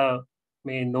Aparajita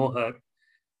may know her.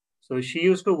 So she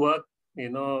used to work,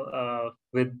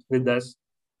 with us.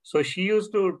 So she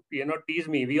used to, tease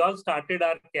me. We all started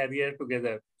our career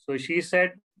together. So she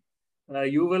said,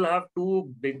 you will have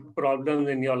two big problems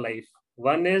in your life.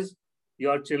 One is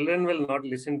your children will not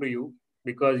listen to you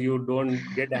because you don't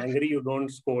get angry, you don't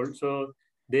scold. So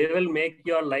they will make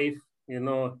your life,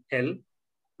 hell.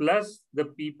 Plus, the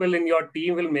people in your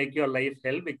team will make your life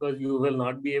hell because you will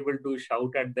not be able to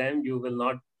shout at them. You will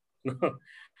not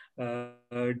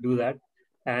do that.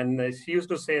 And she used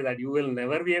to say that you will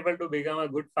never be able to become a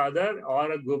good father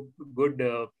or a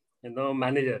good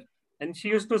manager. And she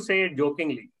used to say it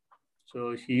jokingly.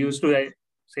 So she used to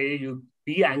say, you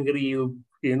be angry, you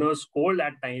scold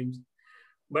at times,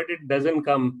 but it doesn't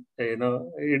come,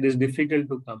 it is difficult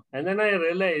to come. And then I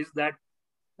realized that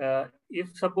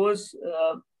if suppose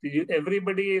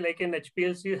everybody like in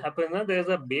HPLC happens, there's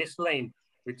a baseline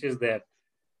which is there.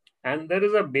 And there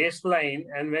is a baseline.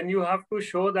 And when you have to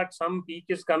show that some peak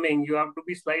is coming, you have to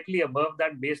be slightly above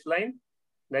that baseline.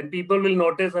 Then people will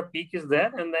notice a peak is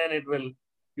there, and then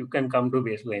you can come to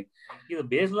baseline. The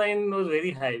baseline was very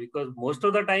high because most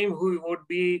of the time we would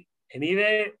be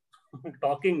anyway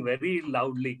talking very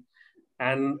loudly.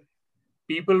 And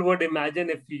people would imagine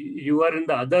if you are in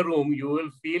the other room, you will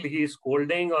feel he is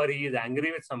scolding or he is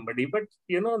angry with somebody. But,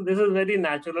 this is very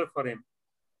natural for him.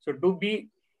 So to be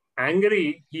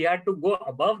angry, he had to go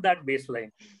above that baseline.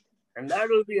 And that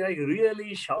will be like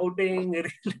really shouting,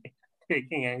 really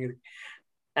making angry.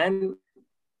 And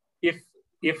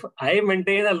if I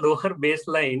maintain a lower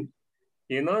baseline,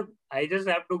 I just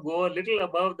have to go a little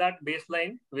above that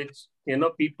baseline, which,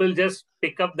 people just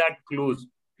pick up that clues.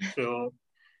 So,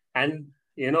 and,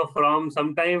 from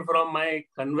my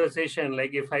conversation,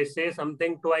 like if I say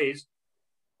something twice,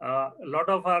 a lot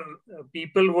of our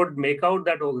people would make out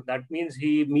that, oh, that means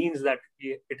he means that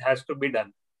it has to be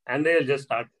done. And they'll just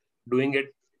start doing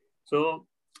it. So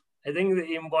I think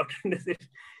the important is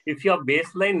if your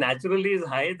baseline naturally is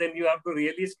high, then you have to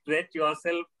really stretch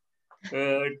yourself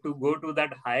to go to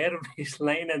that higher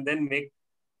baseline and then make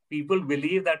people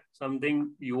believe that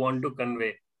something you want to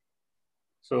convey.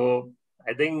 So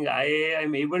I think I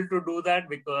am able to do that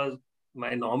because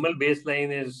my normal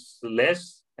baseline is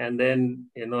less. And then,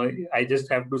 I just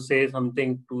have to say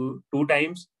something two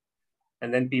times.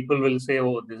 And then people will say,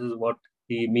 oh, this is what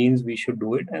he means, we should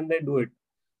do it. And they do it.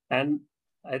 And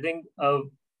I think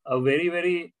a very,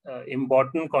 very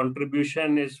important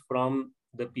contribution is from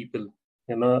the people.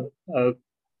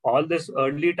 All this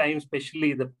early time,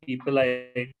 especially the people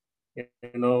I,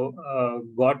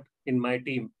 got in my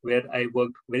team where I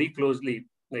worked very closely,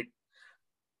 like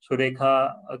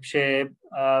Surekha, Akshay,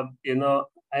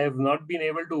 I have not been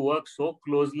able to work so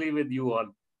closely with you all,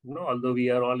 although we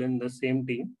are all in the same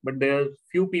team. But there are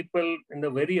few people in the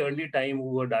very early time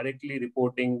who were directly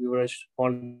reporting. We were a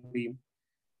small team.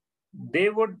 They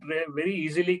would very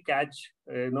easily catch,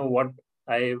 what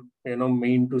I,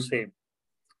 mean to say.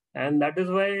 And that is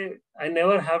why I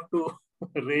never have to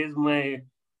raise my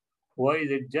voice.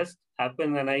 It just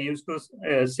happened. And I used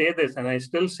to say this, and I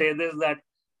still say this, that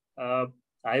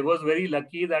I was very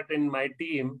lucky that in my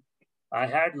team, I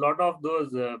had a lot of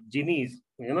those genies,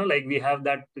 like we have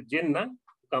that gin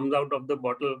comes out of the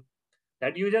bottle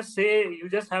that you just say, you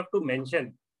just have to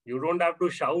mention. You don't have to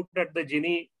shout at the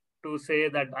genie to say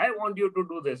that I want you to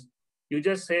do this. You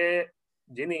just say,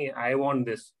 genie, I want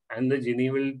this, and the genie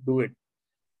will do it.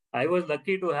 I was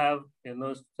lucky to have,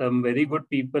 some very good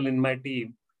people in my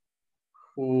team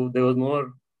who there was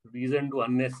no reason to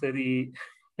unnecessary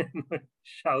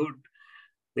shout.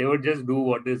 They would just do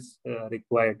what is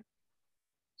required.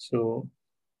 So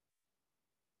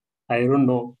I don't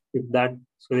know if that,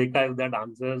 Surekha, if that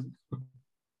answers.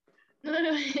 No,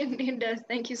 it does.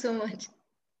 Thank you so much.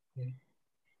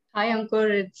 Hi,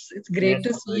 Ankur. It's great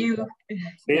to see you.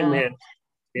 Same here.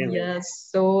 Yes.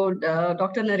 So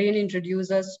Dr. Naren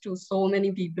introduced us to so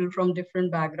many people from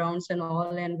different backgrounds and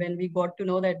all. And when we got to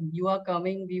know that you are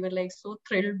coming, we were like so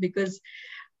thrilled because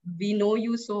we know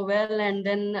you so well. And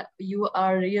then you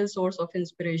are a real source of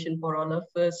inspiration for all of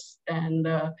us. And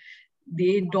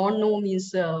they don't know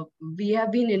means we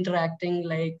have been interacting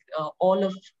like all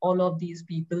of these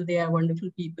people. They are wonderful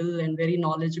people and very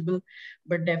knowledgeable,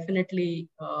 but definitely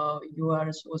you are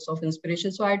a source of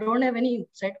inspiration. So I don't have any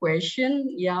set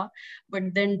question,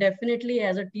 but then definitely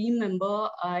as a team member,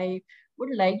 I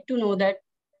would like to know that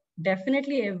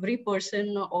definitely every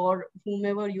person or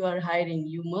whomever you are hiring,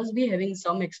 you must be having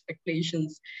some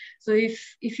expectations. So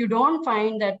if you don't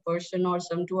find that person or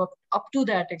some to up to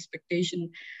that expectation,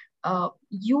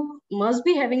 you must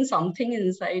be having something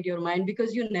inside your mind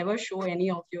because you never show any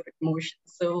of your emotions.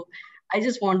 So I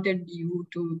just wanted you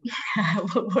to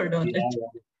have a word on it.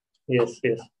 Yes.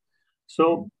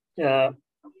 So,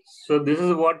 this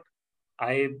is what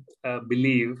I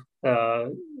believe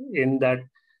in that.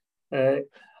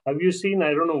 Have you seen?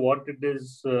 I don't know what it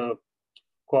is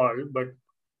called, but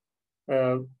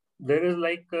there is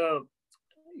like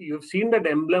you've seen that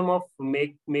emblem of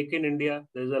Make in India.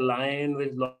 There's a lion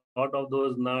with lot of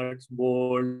those nuts,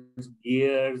 bolts,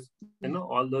 gears,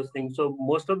 all those things. So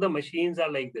most of the machines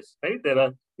are like this, right?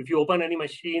 If you open any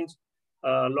machines,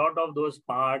 a lot of those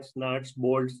parts, nuts,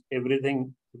 bolts,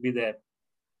 everything to be there.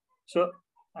 So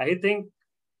I think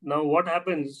now what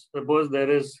happens, suppose there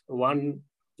is one,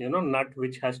 nut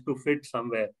which has to fit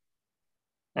somewhere.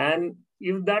 And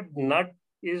if that nut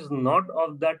is not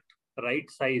of that right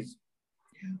size,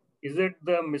 is it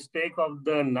the mistake of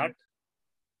the nut?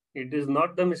 It is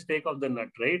not the mistake of the nut,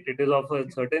 right? It is of a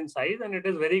certain size and it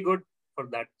is very good for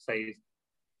that size.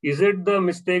 Is it the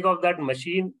mistake of that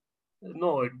machine?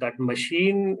 No, that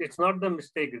machine, it's not the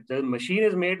mistake. The machine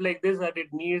is made like this that it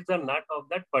needs a nut of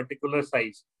that particular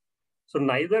size. So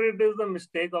neither it is the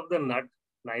mistake of the nut,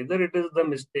 neither it is the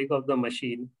mistake of the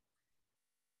machine.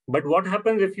 But what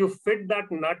happens if you fit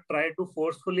that nut, try to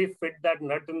forcefully fit that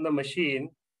nut in the machine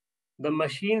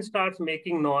starts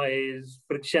making noise,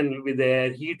 friction will be there,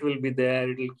 heat will be there,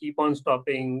 it will keep on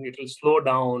stopping, it will slow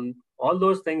down, all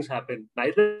those things happen.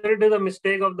 Neither it is a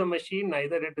mistake of the machine,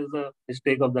 neither it is a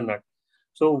mistake of the nut.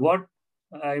 So what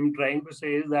I'm trying to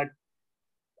say is that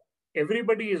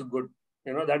everybody is good.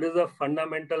 That is a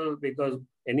fundamental, because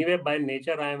anyway, by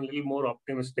nature, I am a little more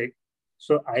optimistic.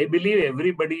 So I believe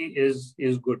everybody is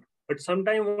good. But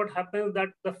sometimes what happens that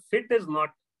the fit is not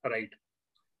right.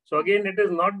 So again, it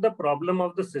is not the problem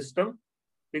of the system,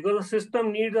 because the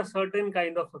system needs a certain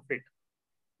kind of a fit.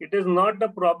 It is not the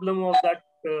problem of that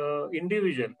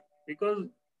individual, because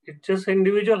it just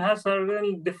individual has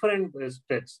certain different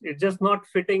traits. It's just not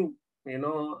fitting,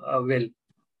 well.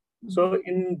 So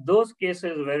in those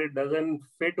cases where it doesn't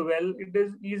fit well,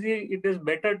 it is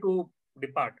better to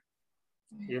depart,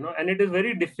 and it is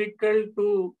very difficult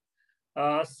to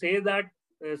say that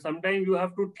sometimes you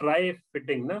have to try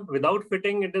fitting. No? Without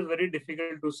fitting, it is very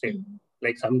difficult to say.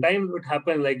 Like sometimes it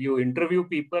happens, like you interview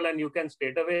people and you can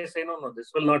straight away say, no, this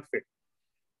will not fit.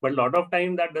 But a lot of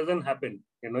time that doesn't happen.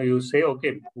 You say,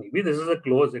 okay, maybe this is a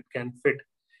close, it can fit.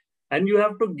 And you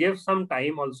have to give some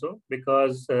time also,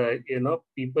 because,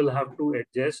 people have to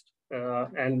adjust.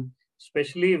 And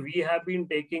especially we have been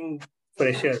taking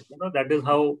pressure. That is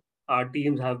how our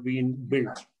teams have been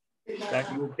built.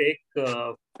 That you take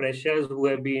freshers who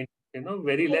have been,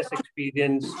 very less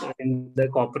experienced in the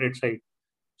corporate side.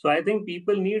 So I think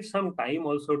people need some time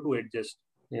also to adjust.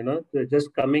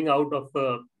 Just coming out of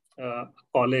a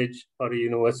college or a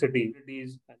university.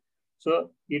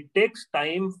 So it takes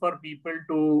time for people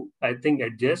to, I think,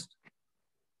 adjust.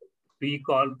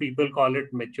 People call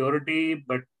it maturity,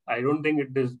 but I don't think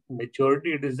it is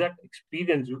maturity. It is that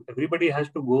experience. Everybody has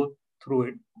to go through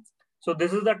it. So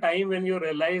this is the time when you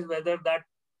realize whether that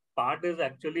part is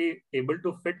actually able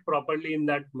to fit properly in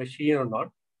that machine or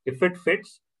not. If it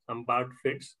fits, some part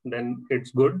fits, then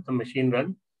it's good, the machine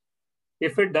runs.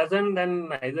 If it doesn't, then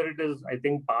neither it is, I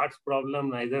think, parts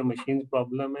problem, neither machine's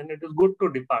problem, and it is good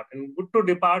to depart. And good to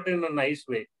depart in a nice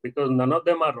way, because none of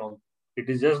them are wrong. It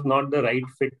is just not the right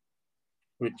fit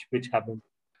which happened.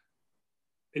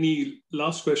 Any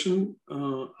last question?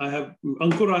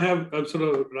 Ankur, I have a sort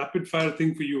of rapid fire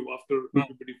thing for you after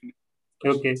everybody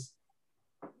finishes.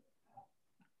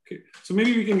 Okay. So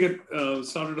maybe we can get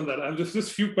started on that. I have just a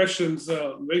few questions,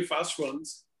 very fast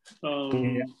ones.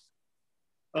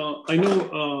 I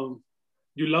know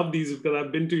you love these because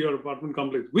I've been to your apartment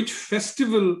complex. Which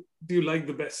festival do you like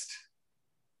the best?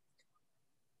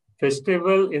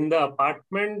 Festival in the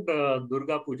apartment,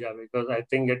 Durga Puja, because I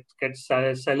think it gets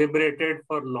celebrated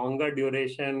for longer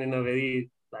duration in a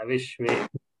very lavish way.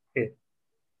 Okay.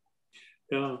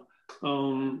 Yeah.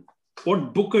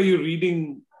 What book are you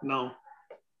reading now?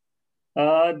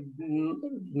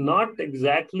 Not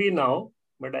exactly now,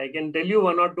 but I can tell you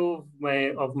one or two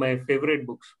of my favorite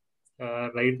books.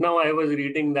 Right now, I was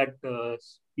reading that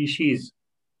Species,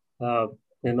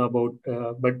 about,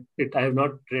 but I have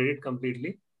not read it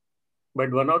completely. But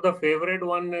one of the favorite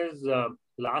one is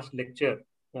Last Lecture.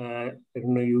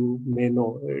 You may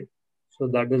know it. So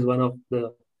that is one of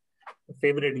the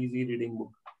favorite easy reading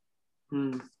book.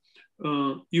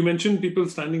 You mentioned people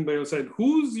standing by your side.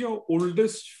 Who's your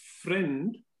oldest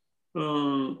friend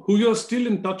who you're still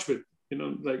in touch with?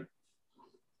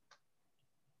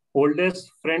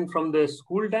 Oldest friend from the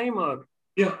school time, or?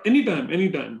 Yeah,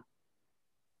 anytime.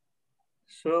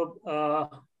 So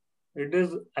it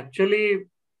is actually,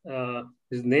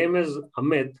 his name is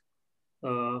Amit,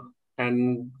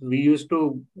 and we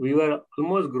were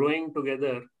almost growing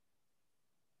together.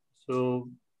 So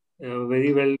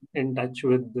very well in touch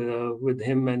with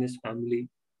him and his family.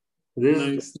 This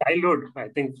is childhood. I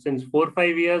think since 4 or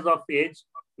 5 years of age,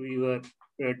 we were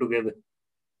together.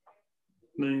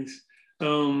 Nice.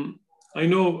 I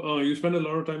know you spend a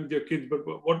lot of time with your kids, but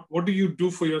what do you do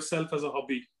for yourself as a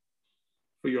hobby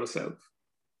for yourself?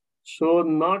 So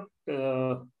not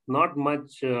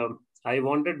much. I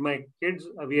wanted my kids,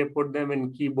 we have put them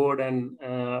in keyboard and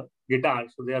guitar.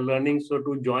 So they are learning. So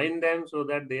to join them so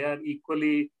that they are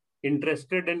equally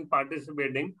interested in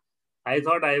participating, I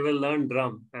thought I will learn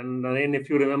drum. And then if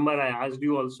you remember, I asked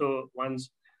you also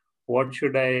once, what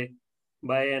should I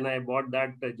buy? And I bought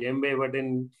that djembe, but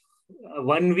in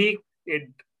 1 week, it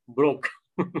broke.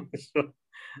 So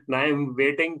now I'm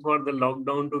waiting for the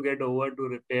lockdown to get over to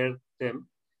repair them.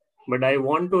 But I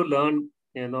want to learn,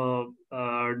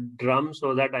 drum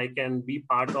so that I can be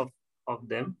part of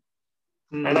them.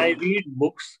 And I read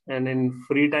books, and in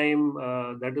free time,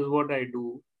 that is what I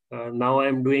do. Now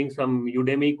I'm doing some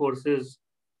Udemy courses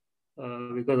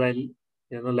because I,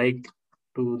 like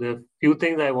to the few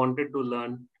things I wanted to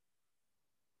learn.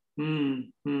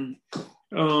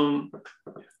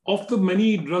 Of the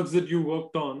many drugs that you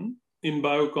worked on in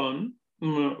Biocon,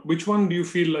 which one do you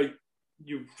feel like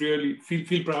you really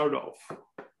feel proud of?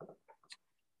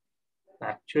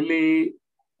 Actually,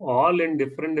 all in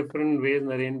different ways,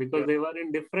 Naren, because they were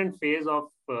in different phase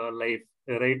of life,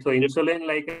 right? So insulin,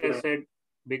 like I said,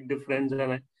 big difference.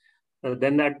 And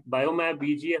then that Biomap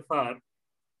EGFR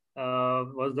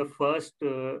was the first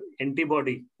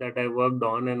antibody that I worked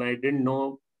on, and I didn't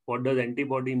know what does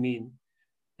antibody mean.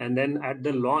 And then at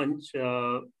the launch,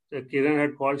 Kiran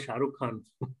had called Shah Rukh Khan.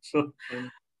 So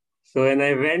when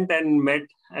I went and met,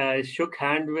 shook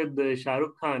hand with Shah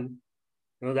Rukh Khan,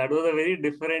 that was a very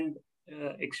different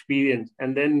experience.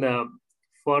 And then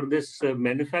for this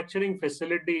manufacturing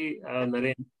facility,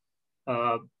 Naren,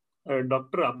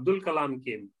 Dr. Abdul Kalam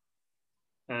came.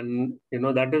 And,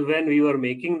 that is when we were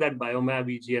making that Biomab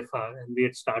EGFR, and we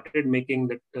had started making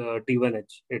that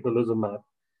T1H, etolizumab.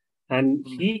 And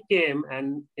he came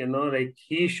and,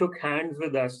 he shook hands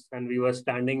with us, and we were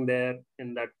standing there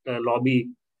in that lobby.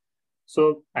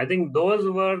 So I think those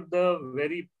were the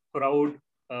very proud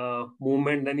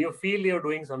moment, and you feel you're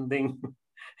doing something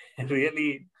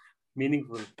really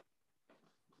meaningful.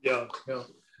 Yeah.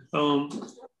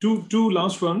 Two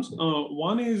last ones.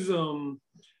 One is,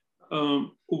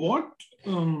 what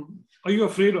are you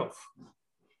afraid of?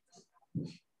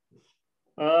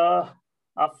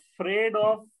 Afraid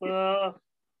of,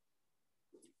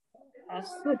 as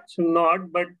such,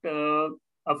 not, but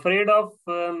afraid of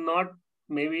not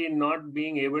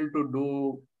being able to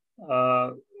do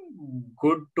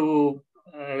good to,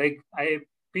 I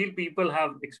feel people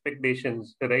have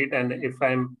expectations, right? And if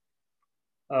I'm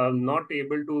not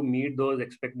able to meet those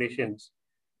expectations,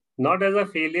 not as a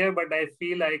failure, but I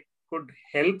feel I could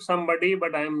help somebody,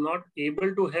 but I'm not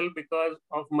able to help because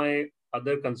of my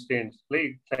other constraints.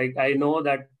 Like I know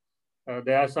that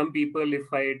there are some people,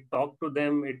 if I talk to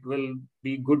them, it will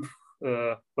be good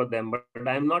for them, but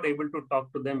I'm not able to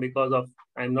talk to them because of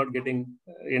I'm not getting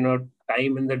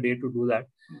time in the day to do that.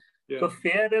 Yeah. So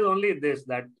fear is only this,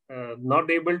 that not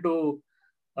able to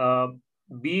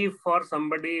be for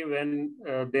somebody when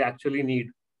they actually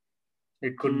need.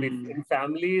 It could be in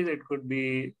families, it could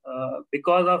be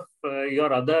because of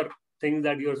your other things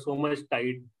that you're so much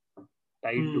tied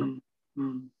to.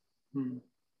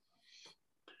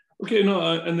 Okay,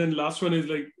 and then last one is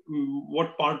like,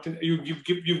 what part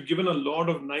you've given a lot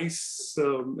of nice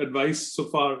advice so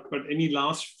far, but any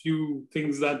last few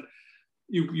things that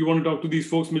you want to talk to these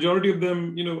folks? Majority of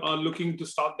them, are looking to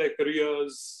start their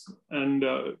careers and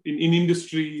in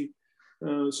industry.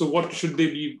 So what should they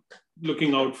be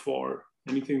looking out for?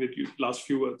 Anything that last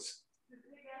few words?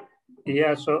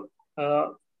 Yeah, so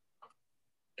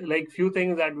few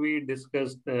things that we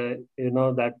discussed, that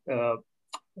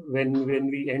when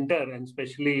we enter, and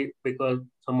especially because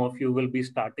some of you will be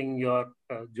starting your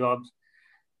jobs,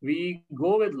 we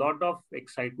go with a lot of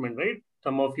excitement, right?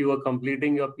 Some of you are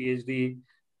completing your PhD.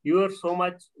 You are so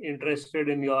much interested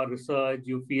in your research.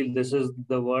 You feel this is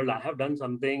the world. I have done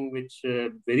something which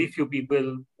very few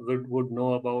people would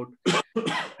know about.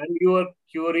 And you are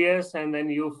curious, and then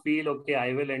you feel, okay,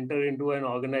 I will enter into an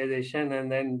organization,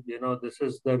 and then, this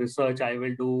is the research I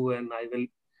will do, and I will.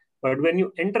 But when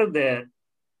you enter there,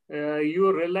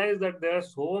 you realize that there are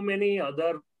so many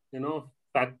other,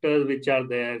 factors which are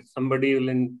there. Somebody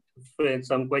will,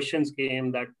 some questions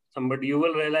came that you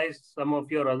will realize some of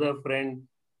your other friend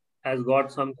has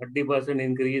got some 30%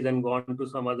 increase and gone to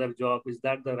some other job. Is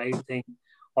that the right thing?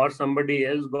 Or somebody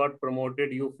else got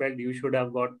promoted, you felt you should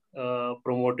have got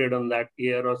promoted on that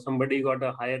year, or somebody got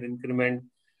a higher increment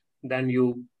than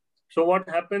you. So what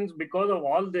happens because of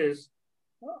all this,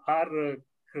 our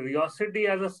curiosity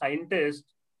as a scientist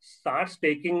starts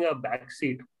taking a back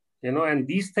seat, and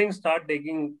these things start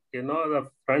taking, the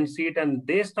front seat, and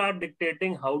they start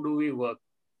dictating how do we work.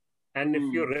 And if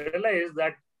you realize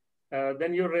that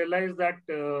then you realize that,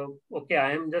 okay,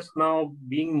 I am just now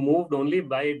being moved only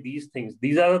by these things.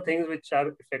 These are the things which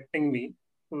are affecting me.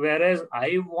 Whereas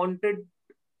I wanted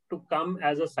to come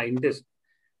as a scientist.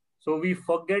 So we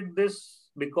forget this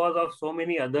because of so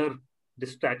many other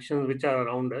distractions which are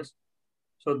around us.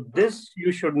 So this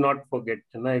you should not forget.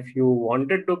 If you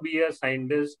wanted to be a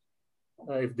scientist,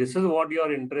 if this is what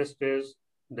your interest is,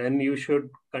 then you should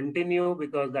continue,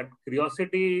 because that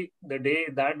curiosity, the day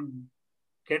that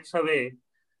gets away,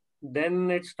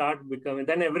 then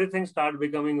everything starts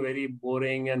becoming very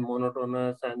boring and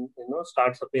monotonous, and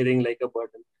starts appearing like a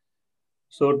burden.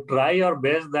 So try your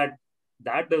best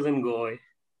that doesn't go away.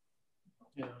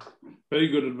 Yeah, very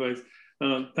good advice.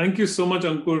 Thank you so much,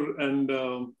 Ankur. And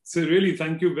so really,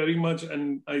 thank you very much.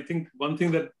 And I think one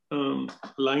thing that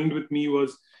aligned with me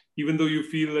was, even though you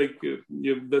feel like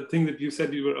the thing that you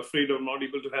said you were afraid of not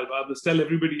able to help, I must tell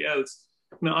everybody else.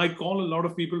 Now, I call a lot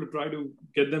of people to try to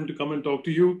get them to come and talk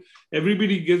to you.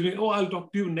 Everybody gives me, I'll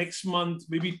talk to you next month,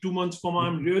 maybe 2 months from now.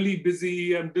 I'm really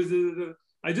busy. I'm busy.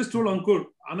 I just told Ankur,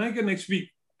 Anayaka next week.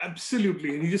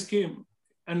 Absolutely. And he just came.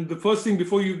 And the first thing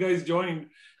before you guys joined,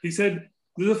 he said,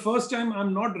 this is the first time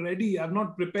I'm not ready. I'm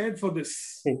not prepared for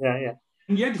this. Yeah.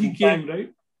 And yet he came, right?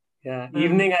 Yeah.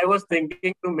 Evening, I was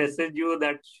thinking to message you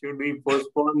that should we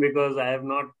postpone, because I have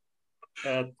not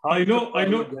I know,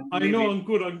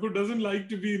 Ankur. Ankur doesn't like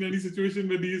to be in any situation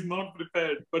where he is not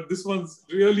prepared. But this one's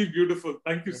really beautiful.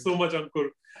 Thank you so much, Ankur.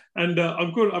 And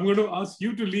Ankur, I'm going to ask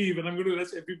you to leave, and I'm going to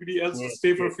ask everybody else to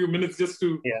stay for a few minutes just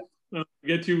to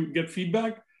get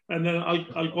feedback. And then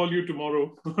I'll call you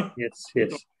tomorrow. Yes.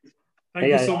 Thank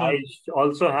you so much. I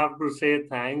also have to say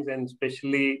thanks, and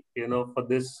especially, for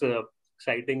this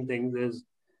exciting thing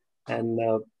and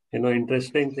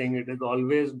interesting thing. It is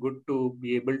always good to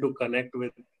be able to connect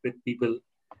with people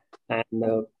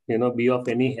and, be of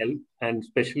any help, and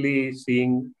especially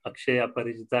seeing Akshay,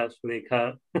 Aparijita,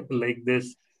 Surekha like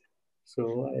this.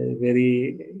 So I'm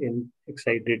very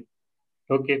excited.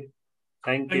 Okay.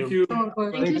 Thank you.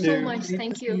 Thank you so much.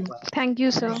 Thank you. Thank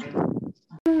you, sir.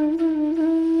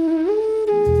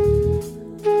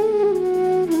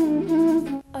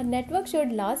 A network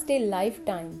should last a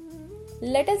lifetime.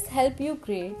 Let us help you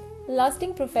create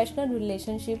lasting professional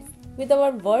relationships with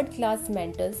our world-class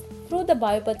mentors through the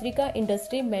Biopatrika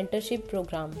Industry Mentorship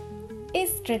Program. A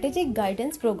strategic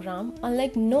guidance program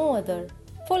unlike no other,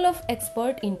 full of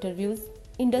expert interviews,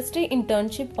 industry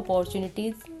internship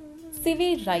opportunities,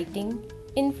 CV writing,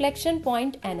 inflection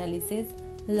point analysis,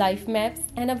 life maps,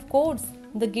 and of course,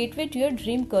 the gateway to your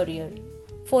dream career.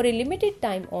 For a limited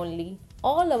time only,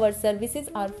 all our services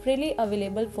are freely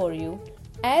available for you,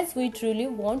 as we truly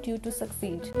want you to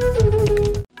succeed.